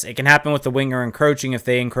 Yes, it can happen with the winger encroaching. If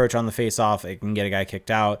they encroach on the face-off, it can get a guy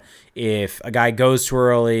kicked out. If a guy goes too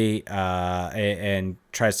early and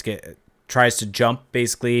tries to jump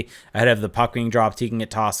basically ahead of the puck being dropped, he can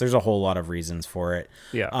get tossed. There's a whole lot of reasons for it.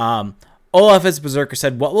 Yeah. Olaf as Berserker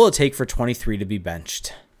said, what will it take for 23 to be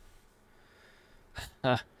benched?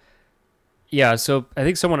 Yeah, so I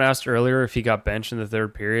think someone asked earlier if he got benched in the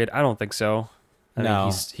third period. I don't think so. I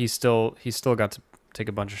think he's still got to take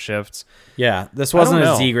a bunch of shifts. Yeah, this wasn't a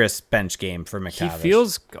Zegras bench game for McTavish. He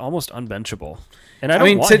feels almost unbenchable. And I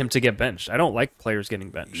don't want him to get benched. I don't like players getting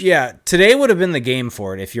benched. Yeah, today would have been the game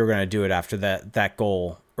for it if you were going to do it after that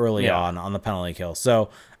goal early on the penalty kill. So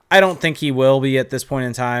I don't think he will be at this point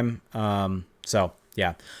in time.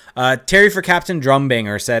 Yeah. Terry for Captain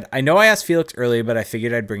Drumbanger said, I know I asked Felix earlier, but I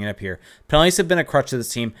figured I'd bring it up here. Penalties have been a crutch to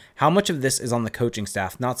this team. How much of this is on the coaching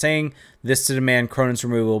staff? Not saying this to demand Cronin's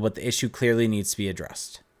removal, but the issue clearly needs to be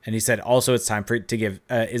addressed. And he said, also, it's time to give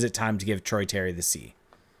Troy Terry the C?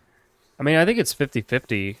 I mean, I think it's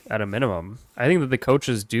 50-50 at a minimum. I think that the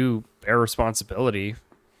coaches do bear responsibility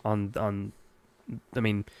on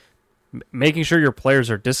making sure your players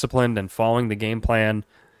are disciplined and following the game plan.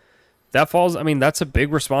 That's a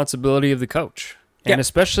big responsibility of the coach. And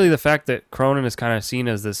especially the fact that Cronin is kind of seen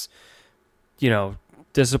as this,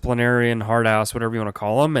 disciplinarian, hard ass, whatever you want to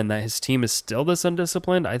call him, and that his team is still this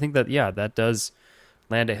undisciplined. I think that, that does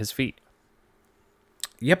land at his feet.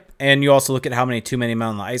 Yep. And you also look at how many too many men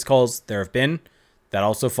on the ice calls there have been. That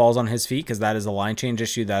also falls on his feet because that is a line change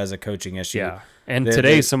issue. That is a coaching issue. Yeah. And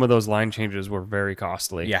today, some of those line changes were very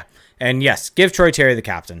costly. Yeah. And yes, give Troy Terry the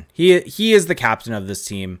captain. He is the captain of this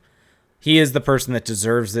team. He is the person that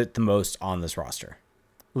deserves it the most on this roster.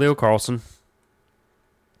 Leo Carlsson.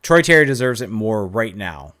 Troy Terry deserves it more right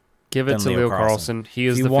now. Give it to Leo Carlsson. He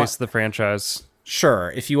is the face of the franchise.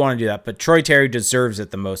 Sure, if you want to do that. But Troy Terry deserves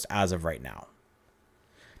it the most as of right now.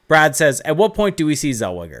 Brad says, at what point do we see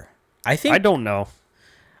Zellweger? I don't know.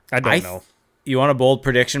 I don't know. You want a bold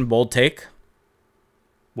prediction, bold take?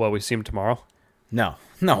 Well, we see him tomorrow? No.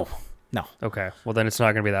 Okay, well then it's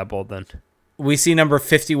not going to be that bold then. We see number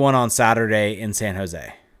 51 on Saturday in San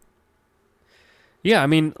Jose. Yeah, I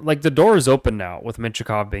mean, like the door is open now with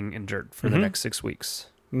Minchikov being injured for the next 6 weeks.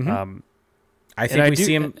 Mm-hmm. I think we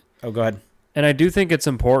see him. Oh, go ahead. And I do think it's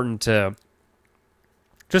important to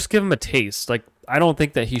just give him a taste. Like, I don't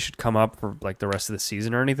think that he should come up for like the rest of the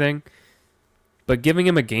season or anything, but giving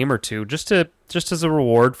him a game or two just as a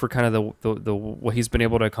reward for kind of the what he's been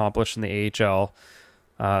able to accomplish in the AHL,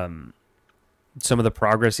 some of the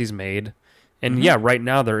progress he's made. And right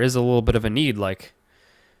now there is a little bit of a need, like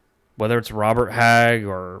whether it's Robert Hagg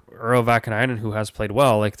or Eero Vakanainen, who has played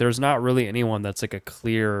well, like there's not really anyone that's like a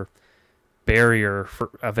clear barrier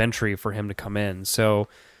of entry for him to come in. So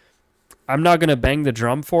I'm not going to bang the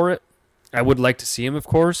drum for it. I would like to see him, of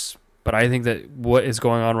course, but I think that what is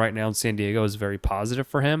going on right now in San Diego is very positive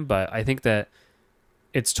for him. But I think that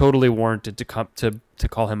it's totally warranted to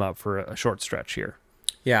call him up for a short stretch here.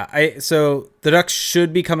 Yeah, so the Ducks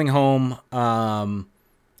should be coming home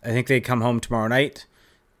I think they come home tomorrow night.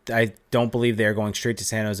 I don't believe they're going straight to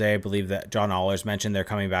San Jose. I believe that John Allers mentioned they're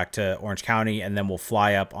coming back to Orange County, and then we'll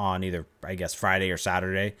fly up on either, I guess, Friday or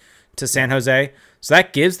Saturday to San Jose. So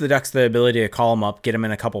that gives the Ducks the ability to call them up, get them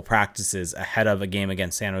in a couple practices ahead of a game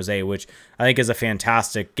against San Jose, which I think is a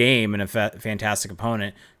fantastic game and a fantastic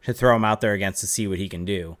opponent to throw him out there against to see what he can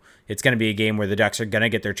do. It's going to be a game where the Ducks are going to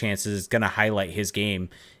get their chances. It's going to highlight his game.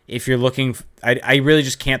 If you're looking, I really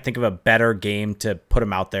just can't think of a better game to put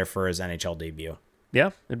him out there for his NHL debut.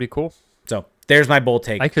 Yeah, it'd be cool. So there's my bold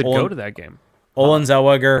take. I could go to that game. Olin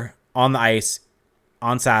Zellweger on the ice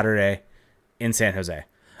on Saturday in San Jose.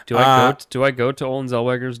 Do I go to Olin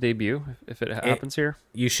Zellweger's debut if it happens here?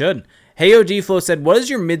 You should. Hey OG Flo said, "What is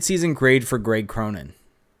your midseason grade for Greg Cronin?"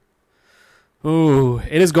 Ooh,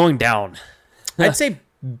 it is going down. I'd say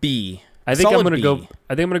B. I think I'm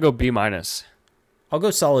gonna go B minus. I'll go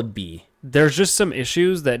solid B. There's just some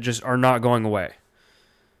issues that just are not going away.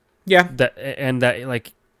 Yeah. That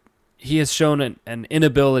he has shown an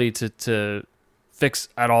inability to fix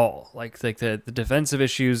at all. Like the defensive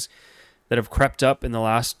issues that have crept up in the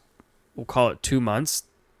last, we'll call it 2 months,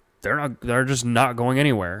 they're just not going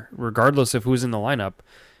anywhere, regardless of who's in the lineup.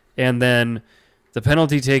 And then the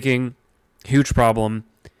penalty taking, huge problem.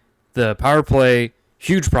 The power play,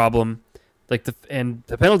 huge problem. And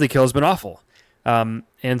the penalty kill has been awful. And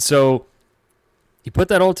so you put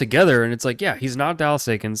that all together, and it's like, yeah, he's not Dallas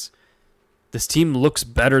Eakins. This team looks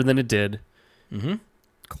better than it did. Mm-hmm.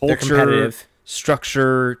 Culture,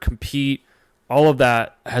 structure, compete, all of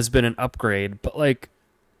that has been an upgrade. But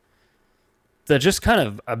the just kind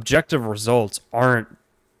of objective results aren't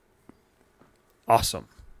awesome.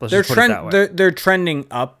 Let's put it that way. They're trending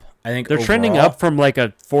up. I think they're trending up from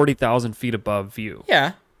a 40,000 feet above view.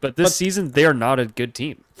 Yeah, but this season they are not a good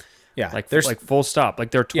team. Yeah, they're full stop.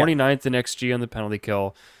 They're 29th in XG on the penalty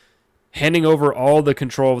kill. Handing over all the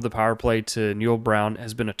control of the power play to Newell Brown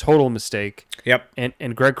has been a total mistake. Yep.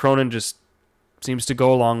 And Greg Cronin just seems to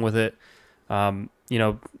go along with it.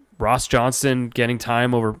 Ross Johnston getting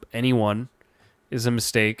time over anyone is a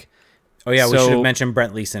mistake. Oh yeah, we should have mentioned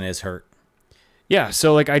Brent Leeson is hurt. Yeah,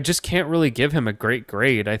 so I just can't really give him a great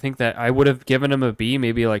grade. I think that I would have given him a B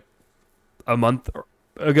maybe a month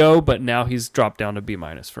ago, but now he's dropped down to B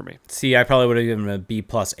minus for me. See, I probably would have given him a B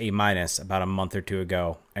plus A minus about a month or two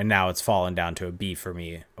ago, and now it's fallen down to a B for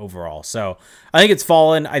me overall. So I think it's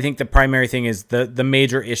fallen. I think the primary thing is the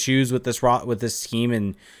major issues with this team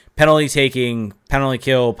and penalty taking, penalty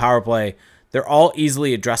kill, power play. They're all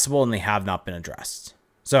easily addressable, and they have not been addressed.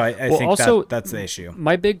 So I think also, that's the issue.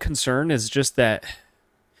 My big concern is just that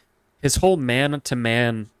his whole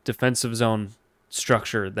man-to-man defensive zone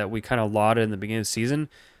structure that we kind of lauded in the beginning of the season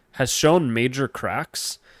has shown major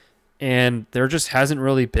cracks, and there just hasn't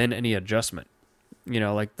really been any adjustment.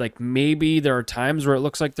 Maybe there are times where it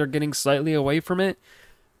looks like they're getting slightly away from it,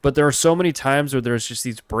 but there are so many times where there's just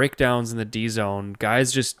these breakdowns in the D zone.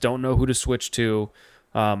 Guys just don't know who to switch to.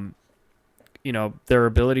 Their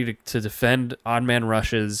ability to defend odd man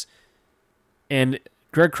rushes. And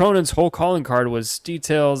Greg Cronin's whole calling card was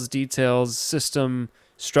details, system,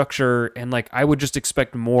 structure, and I would just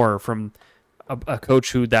expect more from a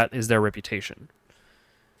coach who that is their reputation.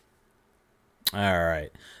 All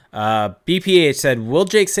right. BPH said, "Will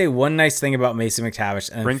Jake say one nice thing about Mason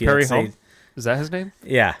McTavish?" And bring Perry home. Is that his name?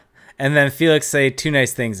 Yeah. And then Felix say two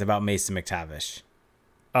nice things about Mason McTavish.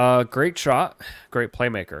 Great shot, great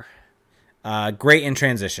playmaker. Great in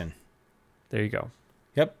transition. There you go.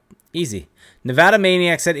 Yep. Easy. Nevada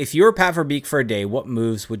Maniac said, "If you were Pat Verbeek for a day, what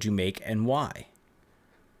moves would you make and why?"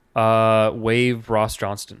 Waive Ross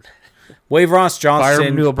Johnston. Waive Ross Johnston.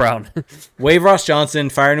 Fire Newell Brown. Waive Ross Johnston.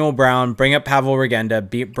 Fire Newell Brown. Bring up Pavel Regenda.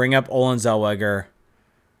 Bring up Olin Zellweger.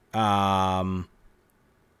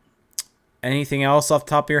 Anything else off the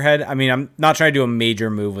top of your head? I mean, I'm not trying to do a major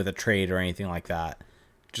move with a trade or anything like that,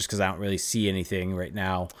 just because I don't really see anything right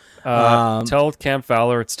now. Tell Cam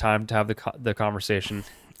Fowler it's time to have the conversation.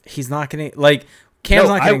 He's not going to Cam's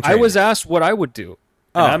not getting traded. I was asked what I would do.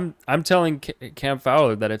 And I'm telling Cam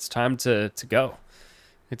Fowler that it's time to go.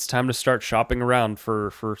 It's time to start shopping around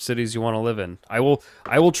for cities you want to live in. I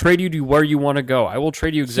will trade you to where you want to go. I will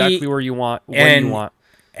trade you exactly where you want.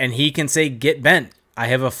 And he can say, "Get bent. I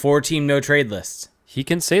have a 4-team no trade list." He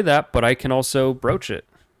can say that, but I can also broach it.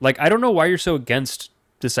 I don't know why you're so against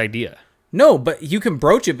this idea. No, but you can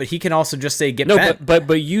broach it, but he can also just say, "Get bent."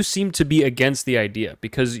 But you seem to be against the idea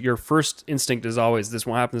because your first instinct is always this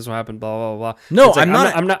won't happen, blah blah blah. No,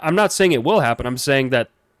 I'm not saying it will happen. I'm saying that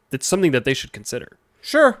it's something that they should consider.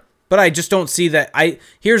 Sure, but I just don't see that.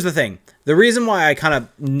 Here's the thing. The reason why I kind of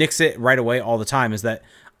nix it right away all the time is that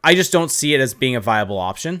I just don't see it as being a viable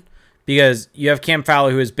option because you have Cam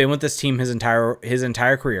Fowler, who has been with this team his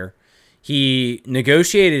entire career. He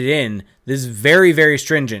negotiated in this very, very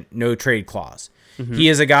stringent no trade clause. Mm-hmm. He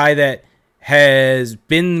is a guy that has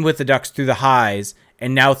been with the Ducks through the highs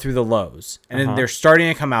and now through the lows, and they're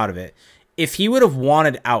starting to come out of it. If he would have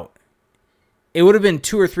wanted out, it would have been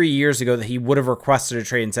 2 or 3 years ago that he would have requested a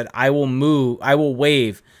trade and said, I will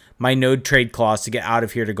waive my no trade clause to get out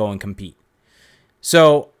of here to go and compete.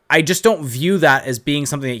 So I just don't view that as being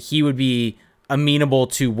something that he would be amenable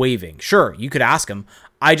to waiving. Sure, you could ask him.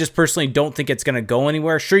 I just personally don't think it's going to go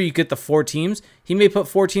anywhere. Sure, you get the 4 teams. He may put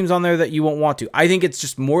 4 teams on there that you won't want to. I think it's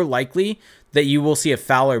just more likely that you will see a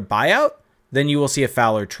Fowler buyout than you will see a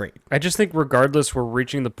Fowler trade. I just think regardless, we're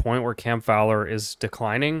reaching the point where Cam Fowler is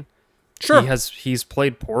declining. Sure. He's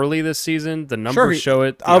played poorly this season. The numbers show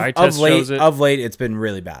it. The eye test shows it. Of late, it's been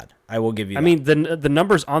really bad. I will give you that. I mean, the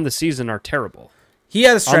numbers on the season are terrible. He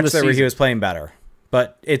had a stretch there where he was playing better,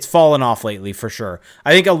 but it's fallen off lately for sure.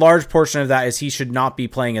 I think a large portion of that is he should not be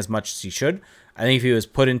playing as much as he should. I think if he was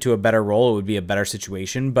put into a better role, it would be a better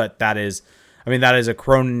situation, but that is a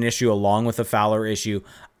Cronin issue along with a Fowler issue.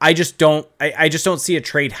 I just don't see a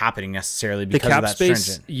trade happening necessarily because of that stringent. The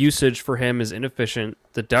cap space usage for him is inefficient.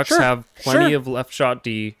 The Ducks have plenty of left shot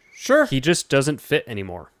D. Sure. He just doesn't fit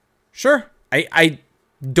anymore. Sure. I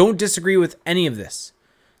don't disagree with any of this.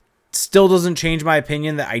 Still doesn't change my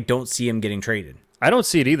opinion that I don't see him getting traded. I don't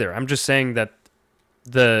see it either. I'm just saying that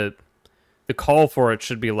the call for it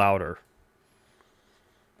should be louder.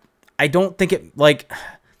 I don't think it,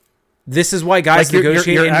 this is why guys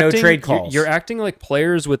negotiate in no trade calls. You're acting like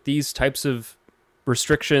players with these types of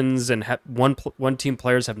restrictions and one team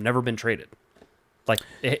players have never been traded. Like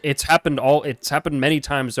it's happened many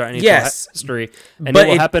times throughout NHL history, and it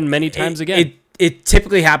will happen many times again. It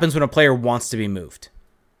typically happens when a player wants to be moved.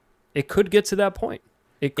 It could get to that point.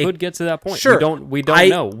 Sure. We don't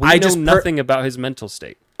know. We know nothing about his mental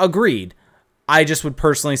state. Agreed. I just would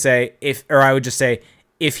personally say if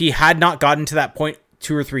he had not gotten to that point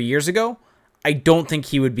 2 or 3 years ago, I don't think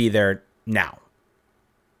he would be there now.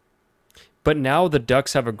 But now the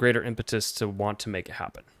Ducks have a greater impetus to want to make it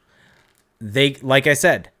happen. Like I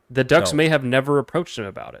said, the Ducks may have never approached him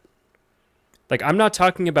about it. Like, I'm not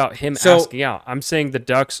talking about him asking out. I'm saying the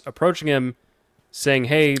Ducks approaching him, saying,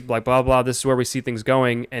 hey, like, blah, blah, this is where we see things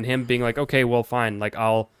going, and him being like, okay, well, fine. Like,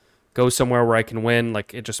 I'll go somewhere where I can win.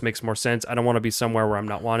 Like, it just makes more sense. I don't want to be somewhere where I'm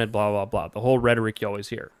not wanted, blah, blah, blah. The whole rhetoric you always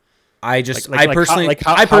hear. How is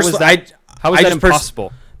that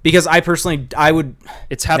impossible? Because I would...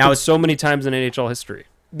 It's happened so many times in NHL history.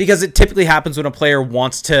 Because it typically happens when a player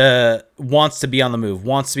wants to be on the move,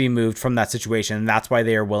 wants to be moved from that situation, and that's why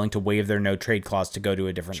they are willing to waive their no trade clause to go to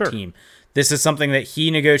a different team. This is something that he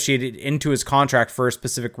negotiated into his contract for a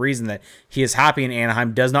specific reason, that he is happy in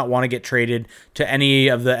Anaheim, does not want to get traded to any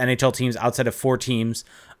of the NHL teams outside of 4 teams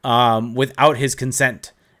without his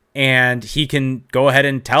consent. And he can go ahead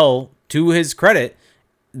and tell, to his credit,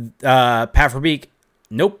 Pat Verbeek,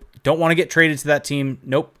 nope, don't want to get traded to that team.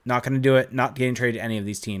 Nope, not going to do it. Not getting traded to any of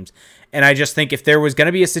these teams. And I just think if there was going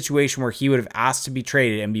to be a situation where he would have asked to be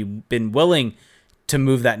traded and been willing to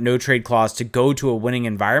move that no trade clause to go to a winning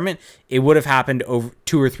environment, it would have happened over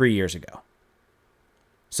 2 or 3 years ago.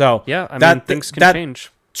 So yeah, I mean, things can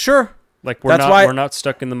change. Sure, like we're not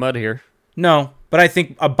stuck in the mud here. No, but I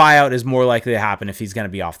think a buyout is more likely to happen if he's going to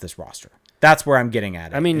be off this roster. That's where I'm getting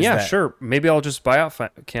at it. I mean, sure. Maybe I'll just buy out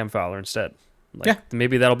Cam Fowler instead.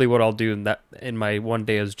 Maybe that'll be what I'll do in my one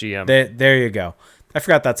day as GM. There you go. I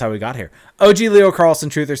forgot that's how we got here. OG Leo Carlsson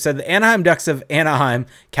Truther said the Anaheim Ducks of Anaheim,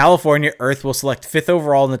 California, Earth will select 5th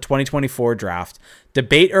overall in the 2024 draft.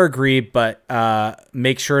 Debate or agree, but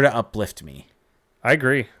make sure to uplift me. I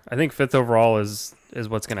agree. I think 5th overall is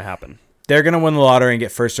what's going to happen. They're going to win the lottery and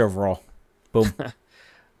get 1st overall. Boom.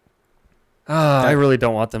 I really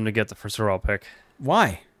don't want them to get the 1st overall pick.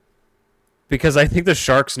 Why? Because I think the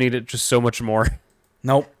Sharks need it just so much more.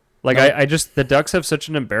 Nope. The Ducks have such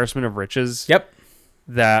an embarrassment of riches. Yep.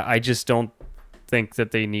 That I just don't think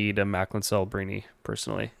that they need a Macklin Celebrini,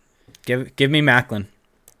 personally. Give me Macklin.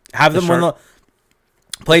 Have them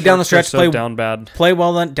play down the stretch. Play down bad. Play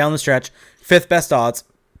well down the stretch. 5th best odds.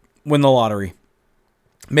 Win the lottery.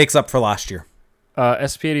 Makes up for last year.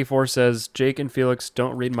 SP84 says, Jake and Felix,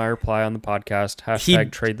 don't read my reply on the podcast.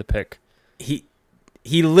 # trade the pick.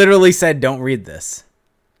 He literally said, don't read this.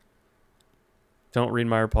 Don't read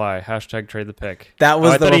my reply. # trade the pick. That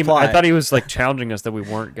was the reply. I thought he was challenging us that we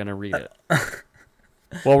weren't going to read it.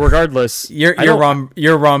 Well, regardless. You're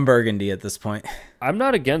Ron Burgundy at this point. I'm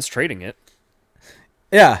not against trading it.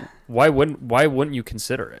 Yeah. Why wouldn't you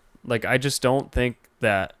consider it? I just don't think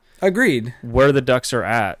that... Agreed. Where the Ducks are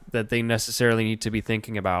at, that they necessarily need to be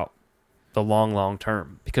thinking about the long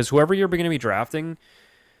term, because whoever you're going to be drafting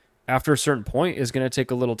after a certain point is going to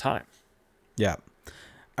take a little time. Yeah.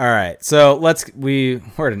 All right. So we're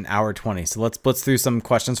at an hour 20. So let's blitz through some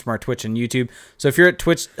questions from our Twitch and YouTube. So if you're at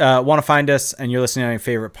Twitch, want to find us and you're listening on your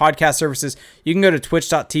favorite podcast services, you can go to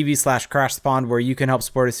twitch.tv/crashthepond where you can help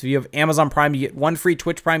support us. If you have Amazon Prime, you get one free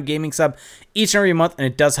Twitch Prime gaming sub each and every month, and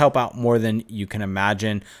it does help out more than you can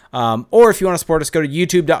imagine. Or if you want to support us, go to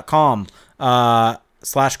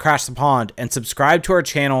youtube.com/crashthepond and subscribe to our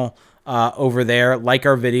channel over there. Like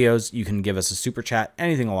our videos. You can give us a super chat,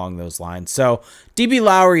 anything along those lines. So DB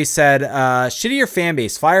Lowry said, shittier fan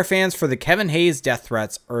base, Flyer fans for the Kevin Hayes death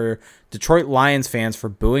threats or Detroit Lions fans for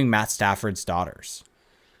booing Matt Stafford's daughters?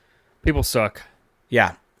 People suck.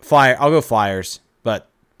 Yeah. I'll go Flyers, but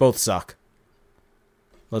both suck.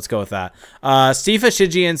 Let's go with that. Steve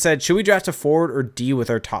Ashigian said, should we draft a forward or D with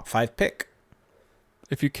our top 5 pick?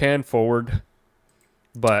 If you can, forward.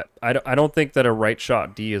 But I don't think that a right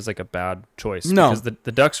shot D is like a bad choice. No. Because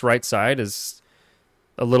the Ducks' right side is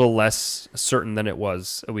a little less certain than it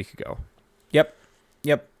was a week ago. Yep.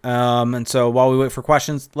 And so while we wait for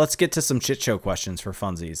questions, let's get to some shit show questions for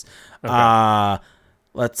funsies. Okay.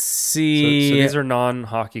 Let's see. So these are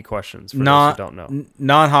non-hockey questions for those who don't know.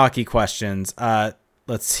 Non-hockey questions.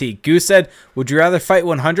 Let's see. Goose said, would you rather fight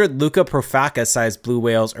 100 Luca Profaka-sized blue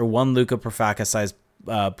whales or one Luca Profaka-sized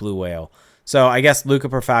blue whale? So I guess Luca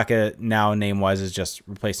Profaka now name-wise is just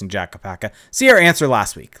replacing Jack Kopaka. See our answer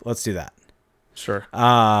last week. Let's do that. Sure.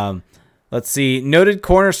 Let's see. Noted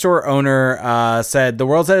corner store owner said, the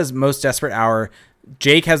world's at his most desperate hour.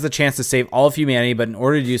 Jake has the chance to save all of humanity, but in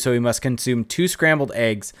order to do so, he must consume 2 scrambled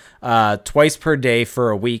eggs twice per day for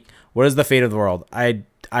a week. What is the fate of the world? I'd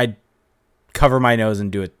cover my nose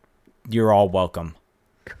and do it. You're all welcome.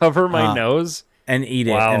 Cover my nose? And eat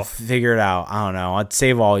it and figure it out. I don't know. I'd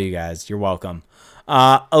save all you guys. You're welcome.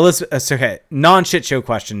 Elizabeth, okay, non-shit show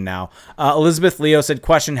question now. Elizabeth Leo said,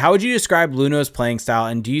 question, how would you describe Luno's playing style,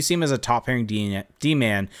 and do you see him as a top-pairing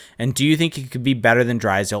D-man, and do you think he could be better than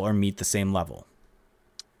Drysdale or meet the same level?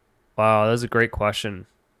 Wow, that's a great question.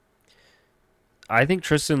 I think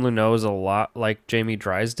Tristan Luneau is a lot like Jamie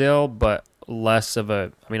Drysdale, but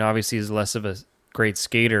obviously he's less of a great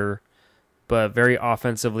skater, but very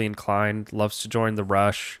offensively inclined, loves to join the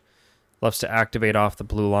rush, loves to activate off the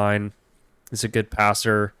blue line. He's a good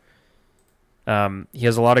passer. He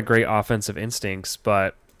has a lot of great offensive instincts,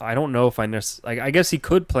 but I don't know if I guess he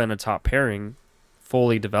could play on a top pairing,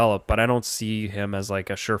 fully developed, but I don't see him as like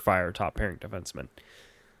a surefire top pairing defenseman.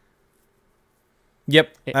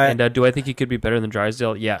 Yep. And do I think he could be better than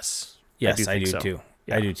Drysdale? Yes. Yes, I do so. too.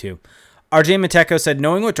 Yeah. I do too. RJ Mateko said,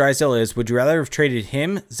 knowing what Drysdale is, would you rather have traded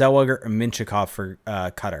him, Zellweger, or Minchikov for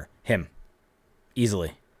Cutter? Him.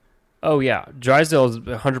 Easily. Oh, yeah. Drysdale is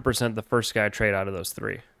 100% the first guy I trade out of those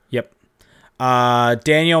 3. Yep.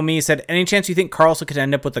 Daniel Me said, any chance you think Carlsson could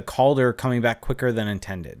end up with the Calder coming back quicker than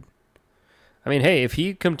intended? I mean, hey, if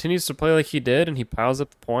he continues to play like he did and he piles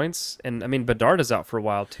up the points, and I mean, Bedard is out for a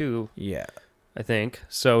while too. Yeah. I think.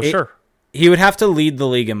 So, sure. He would have to lead the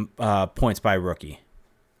league in points by rookie.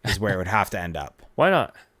 Is where it would have to end up. Why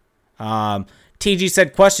not? TG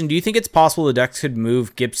said, question, do you think it's possible the Ducks could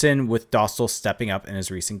move Gibson with Dostal stepping up in his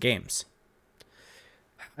recent games?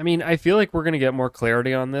 I mean, I feel like we're going to get more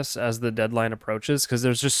clarity on this as the deadline approaches because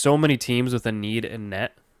there's just so many teams with a need in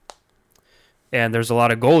net. And there's a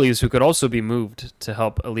lot of goalies who could also be moved to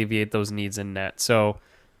help alleviate those needs in net. So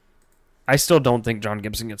I still don't think John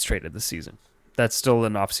Gibson gets traded this season. That's still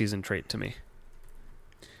an off-season trade to me.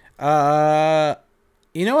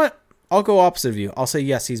 You know what? I'll go opposite of you. I'll say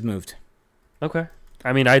yes, he's moved. Okay.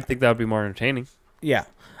 I mean, I think that would be more entertaining. Yeah.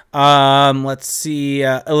 Let's see.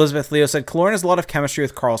 Elizabeth Leo said, Killorn has a lot of chemistry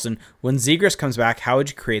with Carlsson. When Zegras comes back, how would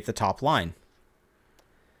you create the top line?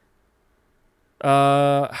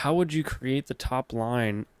 How would you create the top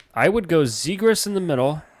line? I would go Zegras in the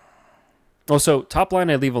middle. Oh, so top line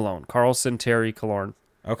I leave alone. Carlsson, Terry, Killorn.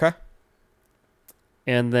 Okay.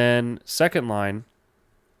 And then second line,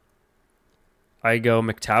 I go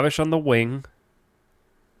McTavish on the wing,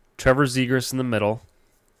 Trevor Zegras in the middle,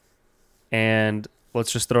 and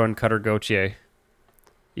let's just throw in Cutter Gauthier,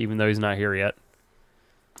 even though he's not here yet.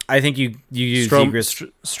 I think you use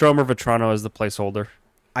Zegras. Stromer Vetrano as the placeholder.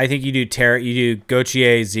 I think you do Terry. You do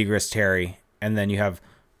Gauthier, Zegras, Terry, and then you have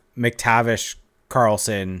McTavish,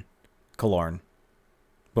 Carlsson, Killorn.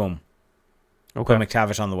 Boom. Okay. Put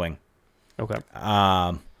McTavish on the wing. Okay.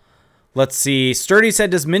 Let's see. Sturdy said,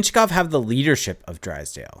 does Minchikov have the leadership of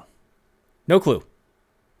Drysdale? No clue.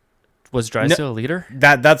 Was Drysdale a leader?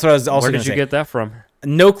 That's what I was also Where going to did you say. get that from?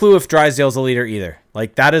 No clue if Drysdale's a leader either.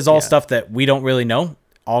 Like, that is all stuff that we don't really know.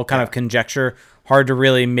 All kind of conjecture. hard to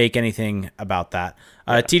really make anything about that.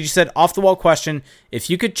 TG said, off the wall question: if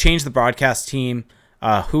you could change the broadcast team,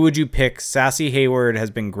 who would you pick? Sassy Hayward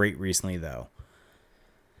has been great recently, though.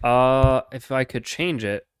 If I could change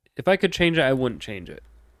it, I wouldn't change it.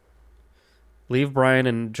 Leave Brian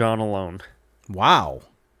and John alone. Wow.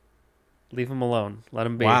 Leave him alone. Let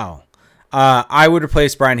him be. Wow. I would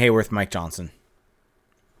replace Brian Hayward with Mike Johnson.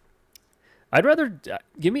 I'd rather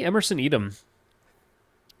give me Emerson Edom.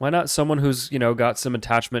 Why not someone who's, got some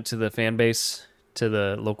attachment to the fan base, to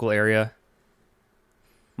the local area?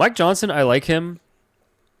 Mike Johnson, I like him,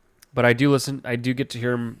 but I do get to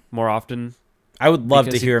hear him more often. I would love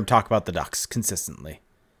to hear him talk about the Ducks consistently.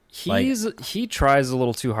 He tries a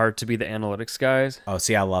little too hard to be the analytics guys. Oh,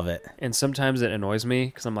 see, I love it. And sometimes it annoys me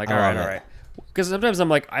because I'm like, all right. Because sometimes I'm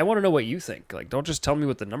like, I want to know what you think. Like, don't just tell me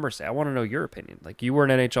what the numbers say. I want to know your opinion. Like, you were an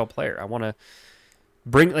NHL player. I want to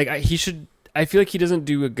bring, I feel like he doesn't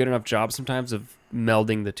do a good enough job sometimes of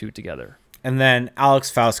melding the two together. And then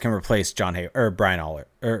Alex Faust can replace John Hay or Brian Aller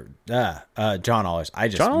or John Allers.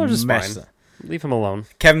 John Allers is fine. Leave him alone.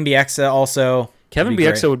 Kevin Bieksa also. Kevin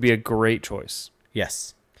Bieksa would be a great choice.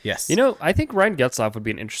 Yes. I think Ryan Getzlaf would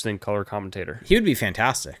be an interesting color commentator. He would be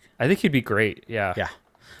fantastic. I think he'd be great. Yeah.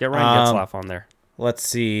 Get Ryan Getzlaf on there. Let's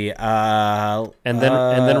see. And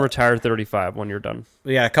then retire 35 when you're done.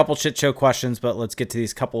 We got a couple shit show questions, but let's get to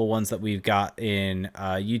these couple of ones that we've got in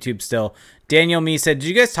YouTube still. Daniel Me said, did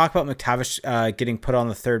you guys talk about McTavish getting put on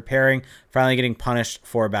the third pairing, finally getting punished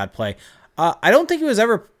for a bad play? I don't think he was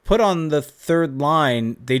ever put on the third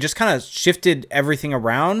line. They just kind of shifted everything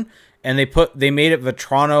around, and they made it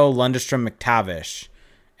Vetrano, Lundestrom, McTavish.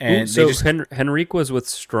 And Henrique was with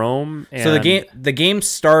Strome. So the game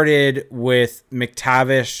started with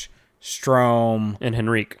McTavish, Strome, and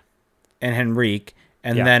Henrique.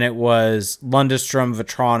 And then it was Lundestrom,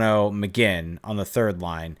 Vetrano, McGinn on the third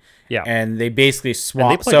line. Yeah. And they basically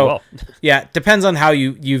swapped. Well. Yeah, depends on how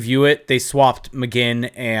you view it. They swapped McGinn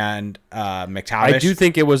and McTavish. I do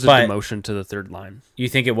think it was a demotion to the third line. You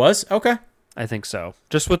think it was? Okay. I think so.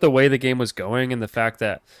 Just with the way the game was going and the fact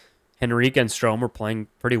that Henrique and Strome were playing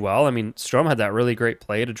pretty well. I mean, Strome had that really great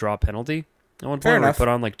play to draw a penalty at one point where he put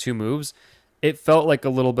on like 2 moves. It felt like a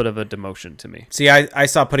little bit of a demotion to me. See, I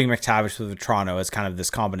saw putting McTavish with Vetrano as kind of this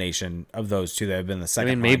combination of those two that have been the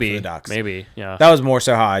second line for the Ducks. Maybe, yeah. That was more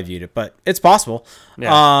so how I viewed it, but it's possible.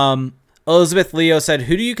 Yeah. Elizabeth Leo said,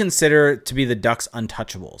 who do you consider to be the Ducks'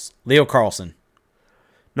 untouchables? Leo Carlsson.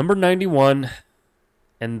 Number 91,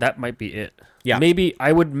 and that might be it. Yeah.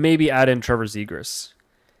 I would add in Trevor Zegras.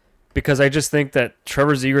 Because I just think that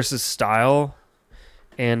Trevor Zegras' style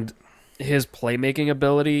and his playmaking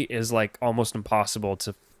ability is like almost impossible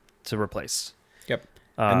to replace. Yep.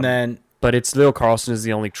 But it's Leo Carlsson is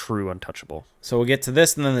the only true untouchable. So we'll get to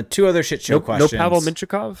this, and then the 2 other shit show questions. No Pavel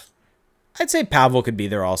Mintyukov? I'd say Pavel could be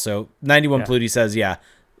there also. 91 Pluty says, yeah,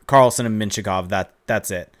 Carlsson and Mintyukov.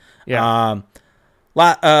 That's it. Yeah.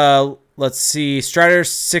 Let's see. Strider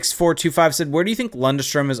 6425 said, "Where do you think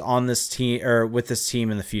Lundestrom is on this team or with this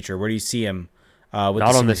team in the future? Where do you see him?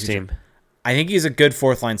 Not on this team. I think he's a good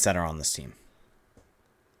 4th line center on this team.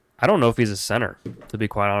 I don't know if he's a center, to be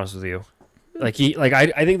quite honest with you. I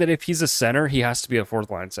think that if he's a center, he has to be a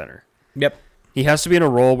 4th line center. Yep. He has to be in a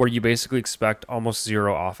role where you basically expect almost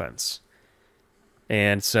 0 offense.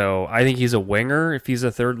 And so I think he's a winger if he's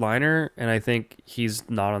a 3rd liner, and I think he's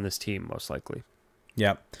not on this team most likely.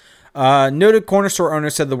 Yep. Noted corner store owner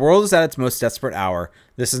said, the world is at its most desperate hour.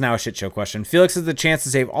 This is now a shit show question. Felix has the chance to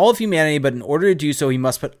save all of humanity, but in order to do so, he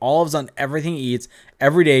must put olives on everything he eats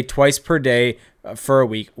every day, twice per day for a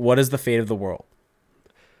week. What is the fate of the world?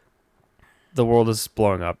 The world is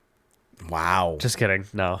blowing up. Wow. Just kidding.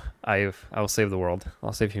 No, I will save the world.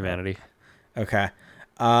 I'll save humanity. Okay.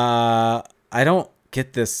 I don't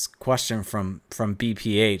get this question from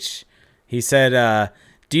BPH. He said,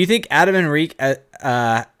 do you think Adam Henrique as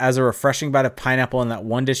a refreshing bite of pineapple in that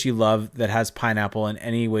one dish you love that has pineapple in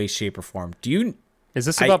any way, shape, or form? Is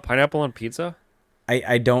this about pineapple on pizza?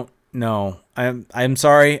 I don't know. I'm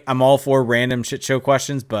sorry. I'm all for random shit show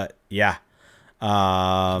questions, but yeah.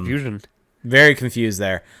 Confusion. Very confused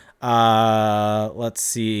there. Let's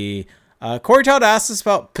see. Corey Todd asked us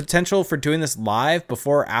about potential for doing this live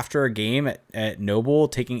before or after a game at Noble,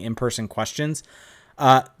 taking in-person questions.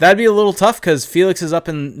 That'd be a little tough because Felix is up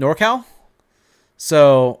in NorCal.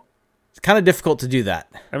 So it's kind of difficult to do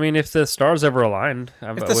that. I mean, if the stars ever aligned.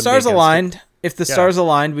 If the stars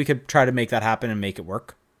aligned, we could try to make that happen and make it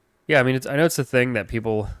work. Yeah, I mean, I know it's a thing that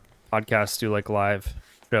podcasts do, like live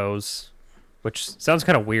shows, which sounds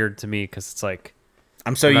kind of weird to me because it's like...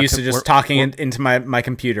 I'm so used to just talking into my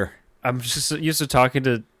computer. I'm just used to talking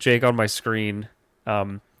to Jake on my screen.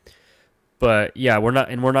 But yeah, we're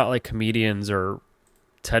not like comedians or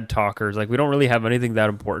TED talkers. Like we don't really have anything that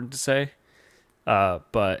important to say.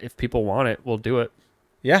 But if people want it, we'll do it.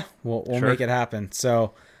 Yeah, we'll Sure. make it happen.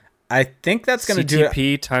 So I think that's going to do it.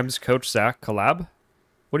 CTP times Coach Zach collab.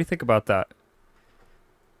 What do you think about that?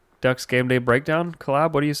 Ducks game day breakdown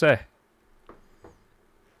collab. What do you say?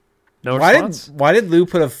 No response? Why did Lou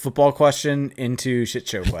put a football question into shit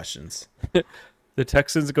show questions? The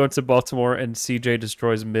Texans go into Baltimore and CJ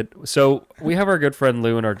destroys mid. So we have our good friend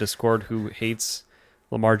Lou in our Discord who hates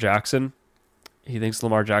Lamar Jackson. He thinks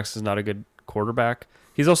Lamar Jackson is not a good quarterback.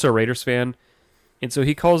 He's also a Raiders fan. And so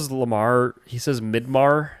he calls Lamar, he says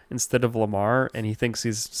Midmar instead of Lamar, and he thinks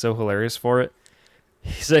he's so hilarious for it.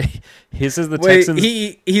 He says the Texans.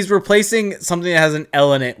 He's replacing something that has an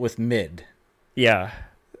L in it with mid. Yeah.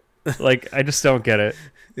 Like, I just don't get it.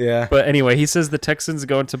 Yeah. But anyway, he says the Texans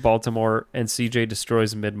go into Baltimore and CJ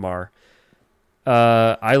destroys Midmar.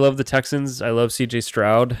 I love the Texans. I love CJ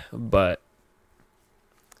Stroud, but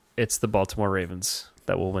it's the Baltimore Ravens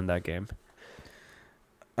that will win that game.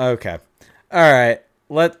 Okay. All right.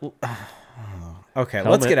 Let's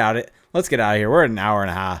Helmet. get out it. Let's get out of here. We're at an hour and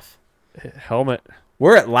a half. Helmet.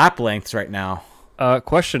 We're at lap lengths right now.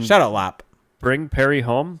 Question. Shout out lap. Bring Perry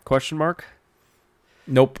home? Question mark.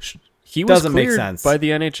 Nope. He was Doesn't make cleared sense. by the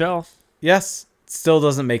NHL. Yes. Still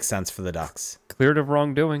doesn't make sense for the Ducks. Cleared of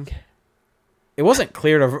wrongdoing. It wasn't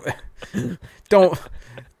cleared of.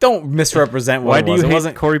 Don't misrepresent what Why it do was. you It hate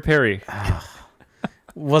wasn't Corey Perry?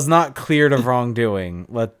 was not cleared of wrongdoing.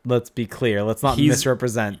 Let's be clear. Let's not He's-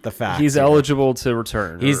 misrepresent the facts. He's here. eligible to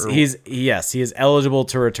return. He is eligible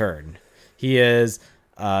to return. He is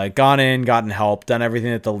gone in, gotten help, done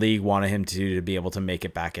everything that the league wanted him to do to be able to make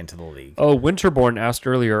it back into the league. Oh, Winterborn asked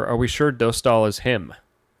earlier, are we sure Dostal is him?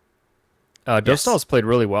 Dostal's played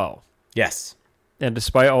really well. Yes. And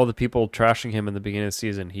despite all the people trashing him in the beginning of the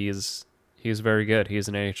season, he is very good. He is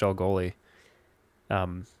an NHL goalie.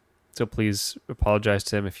 So please apologize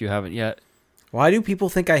to him if you haven't yet. Why do people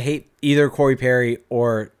think I hate either Corey Perry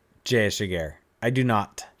or J.S. Shiger? I do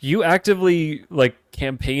not. You actively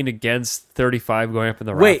campaign against 35 going up in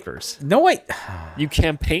the Wait. rafters. No, wait. You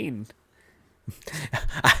campaign.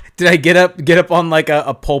 Did I get up on like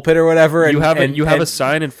a pulpit or whatever? You have a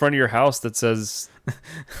sign in front of your house that says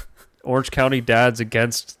Orange County dads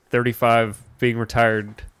against 35 being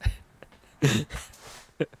retired.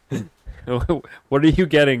 What are you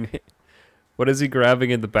getting? What is he grabbing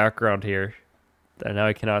in the background here that now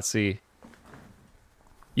I cannot see?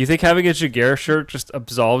 You think having a Jaguar shirt just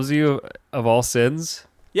absolves you of all sins?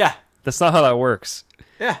 Yeah. That's not how that works.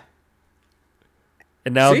 Yeah.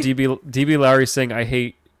 And now See? DB Lowry's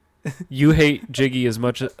saying you hate Jiggy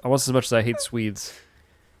almost as much as I hate Swedes.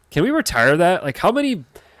 Can we retire that? Like how many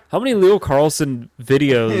Leo Carlsson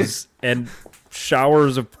videos and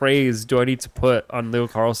showers of praise do I need to put on Leo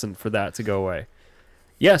Carlsson for that to go away?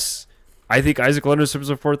 Yes, I think Isaac Lunderson was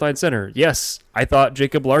a fourth line center. Yes, I thought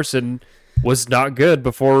Jacob Larson was not good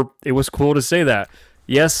before it was cool to say that.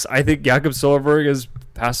 Yes, I think Jakob Silfverberg is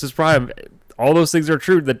past his prime. All those things are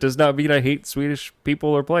true. That does not mean I hate Swedish people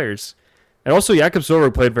or players. And also, Jakob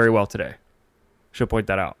Silfverberg played very well today. Should point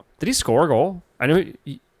that out. Did he score a goal? I think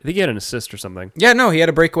he had an assist or something. Yeah, no, he had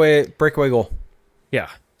a breakaway goal. Yeah,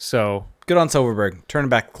 so... Good on Silverberg. Turning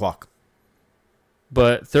back the clock.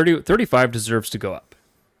 But 35 deserves to go up.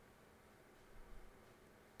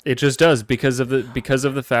 It just does because of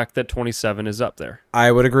the fact that 27 is up there.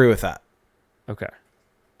 I would agree with that. Okay.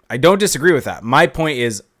 I don't disagree with that. My point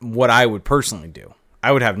is what I would personally do.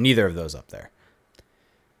 I would have neither of those up there.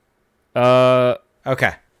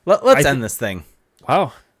 Okay. Let's end this thing.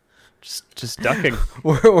 Wow. Just ducking.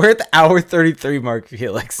 We're at the hour 33 mark,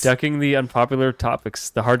 Felix. Ducking the unpopular topics,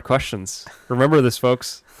 the hard questions. Remember this,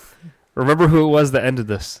 folks. Remember who it was that ended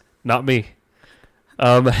this. Not me.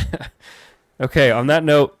 Okay, on that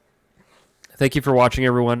note, thank you for watching,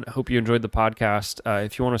 everyone. Hope you enjoyed the podcast.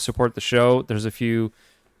 If you want to support the show, there's a few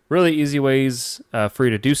really easy ways for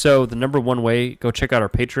you to do so. The number one way, go check out our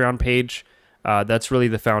Patreon page. That's really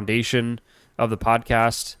the foundation of the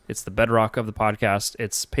podcast. It's the bedrock of the podcast.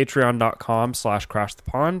 It's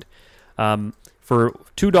patreon.com/crashthepond. For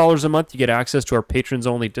 $2 a month, you get access to our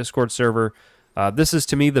patrons-only Discord server. This is,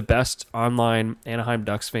 to me, the best online Anaheim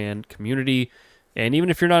Ducks fan community. And even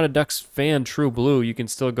if you're not a Ducks fan, true blue, you can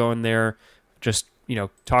still go in there, just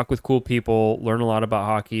talk with cool people, learn a lot about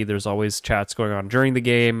hockey. There's always chats going on during the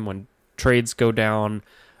game when trades go down.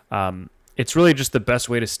 It's really just the best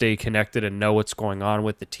way to stay connected and know what's going on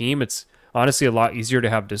with the team. It's honestly a lot easier to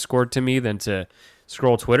have Discord to me than to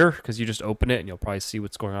scroll Twitter because you just open it and you'll probably see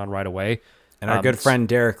what's going on right away. And our good friend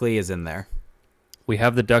Derek Lee is in there. We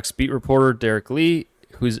have the Ducks beat reporter, Derek Lee,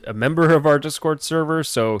 who's a member of our Discord server.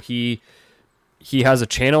 So he has a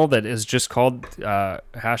channel that is just called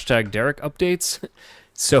hashtag Derek Updates.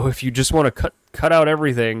 So if you just want to cut out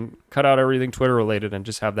everything Twitter related and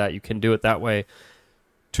just have that, you can do it that way.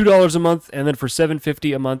 $2 a month, and then for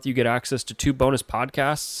 $7.50 a month, you get access to 2 bonus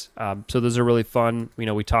podcasts. So those are really fun.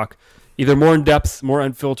 We talk either more in depth, more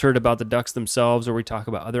unfiltered about the Ducks themselves, or we talk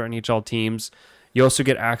about other NHL teams. You also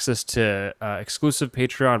get access to exclusive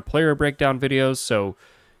Patreon player breakdown videos. So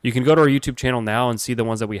you can go to our YouTube channel now and see the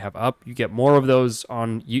ones that we have up. You get more of those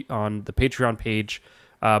on the Patreon page.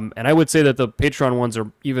 And I would say that the Patreon ones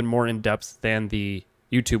are even more in depth than the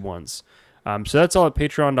YouTube ones. So that's all at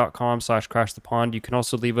patreon.com/crashthepond. You can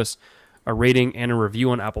also leave us a rating and a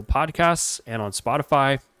review on Apple Podcasts and on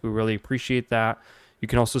Spotify. We really appreciate that. You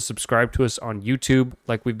can also subscribe to us on YouTube.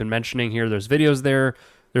 Like we've been mentioning here, there's videos there.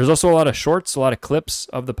 There's also a lot of shorts, a lot of clips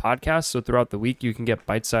of the podcast. So throughout the week, you can get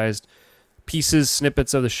bite-sized pieces,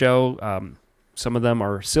 snippets of the show. Some of them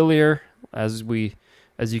are sillier, as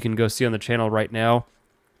you can go see on the channel right now.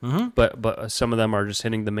 Mm-hmm. But some of them are just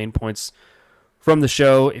hitting the main points from the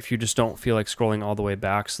show if you just don't feel like scrolling all the way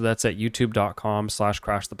back. So that's at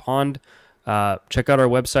youtube.com/crashthepond. Check out our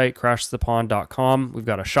website, crashthepond.com. We've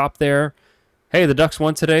got a shop there. Hey, the Ducks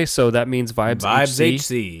won today, so that means Vibes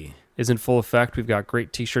HC is in full effect. We've got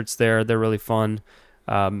great t-shirts there. They're really fun.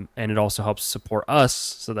 And it also helps support us,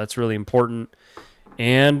 so that's really important.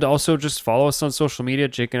 And also just follow us on social media.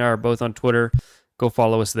 Jake and I are both on Twitter. Go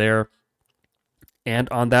follow us there. And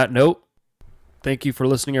on that note, thank you for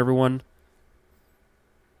listening, everyone.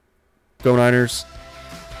 Go Niners.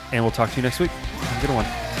 And we'll talk to you next week. Have a good one.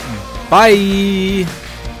 Bye.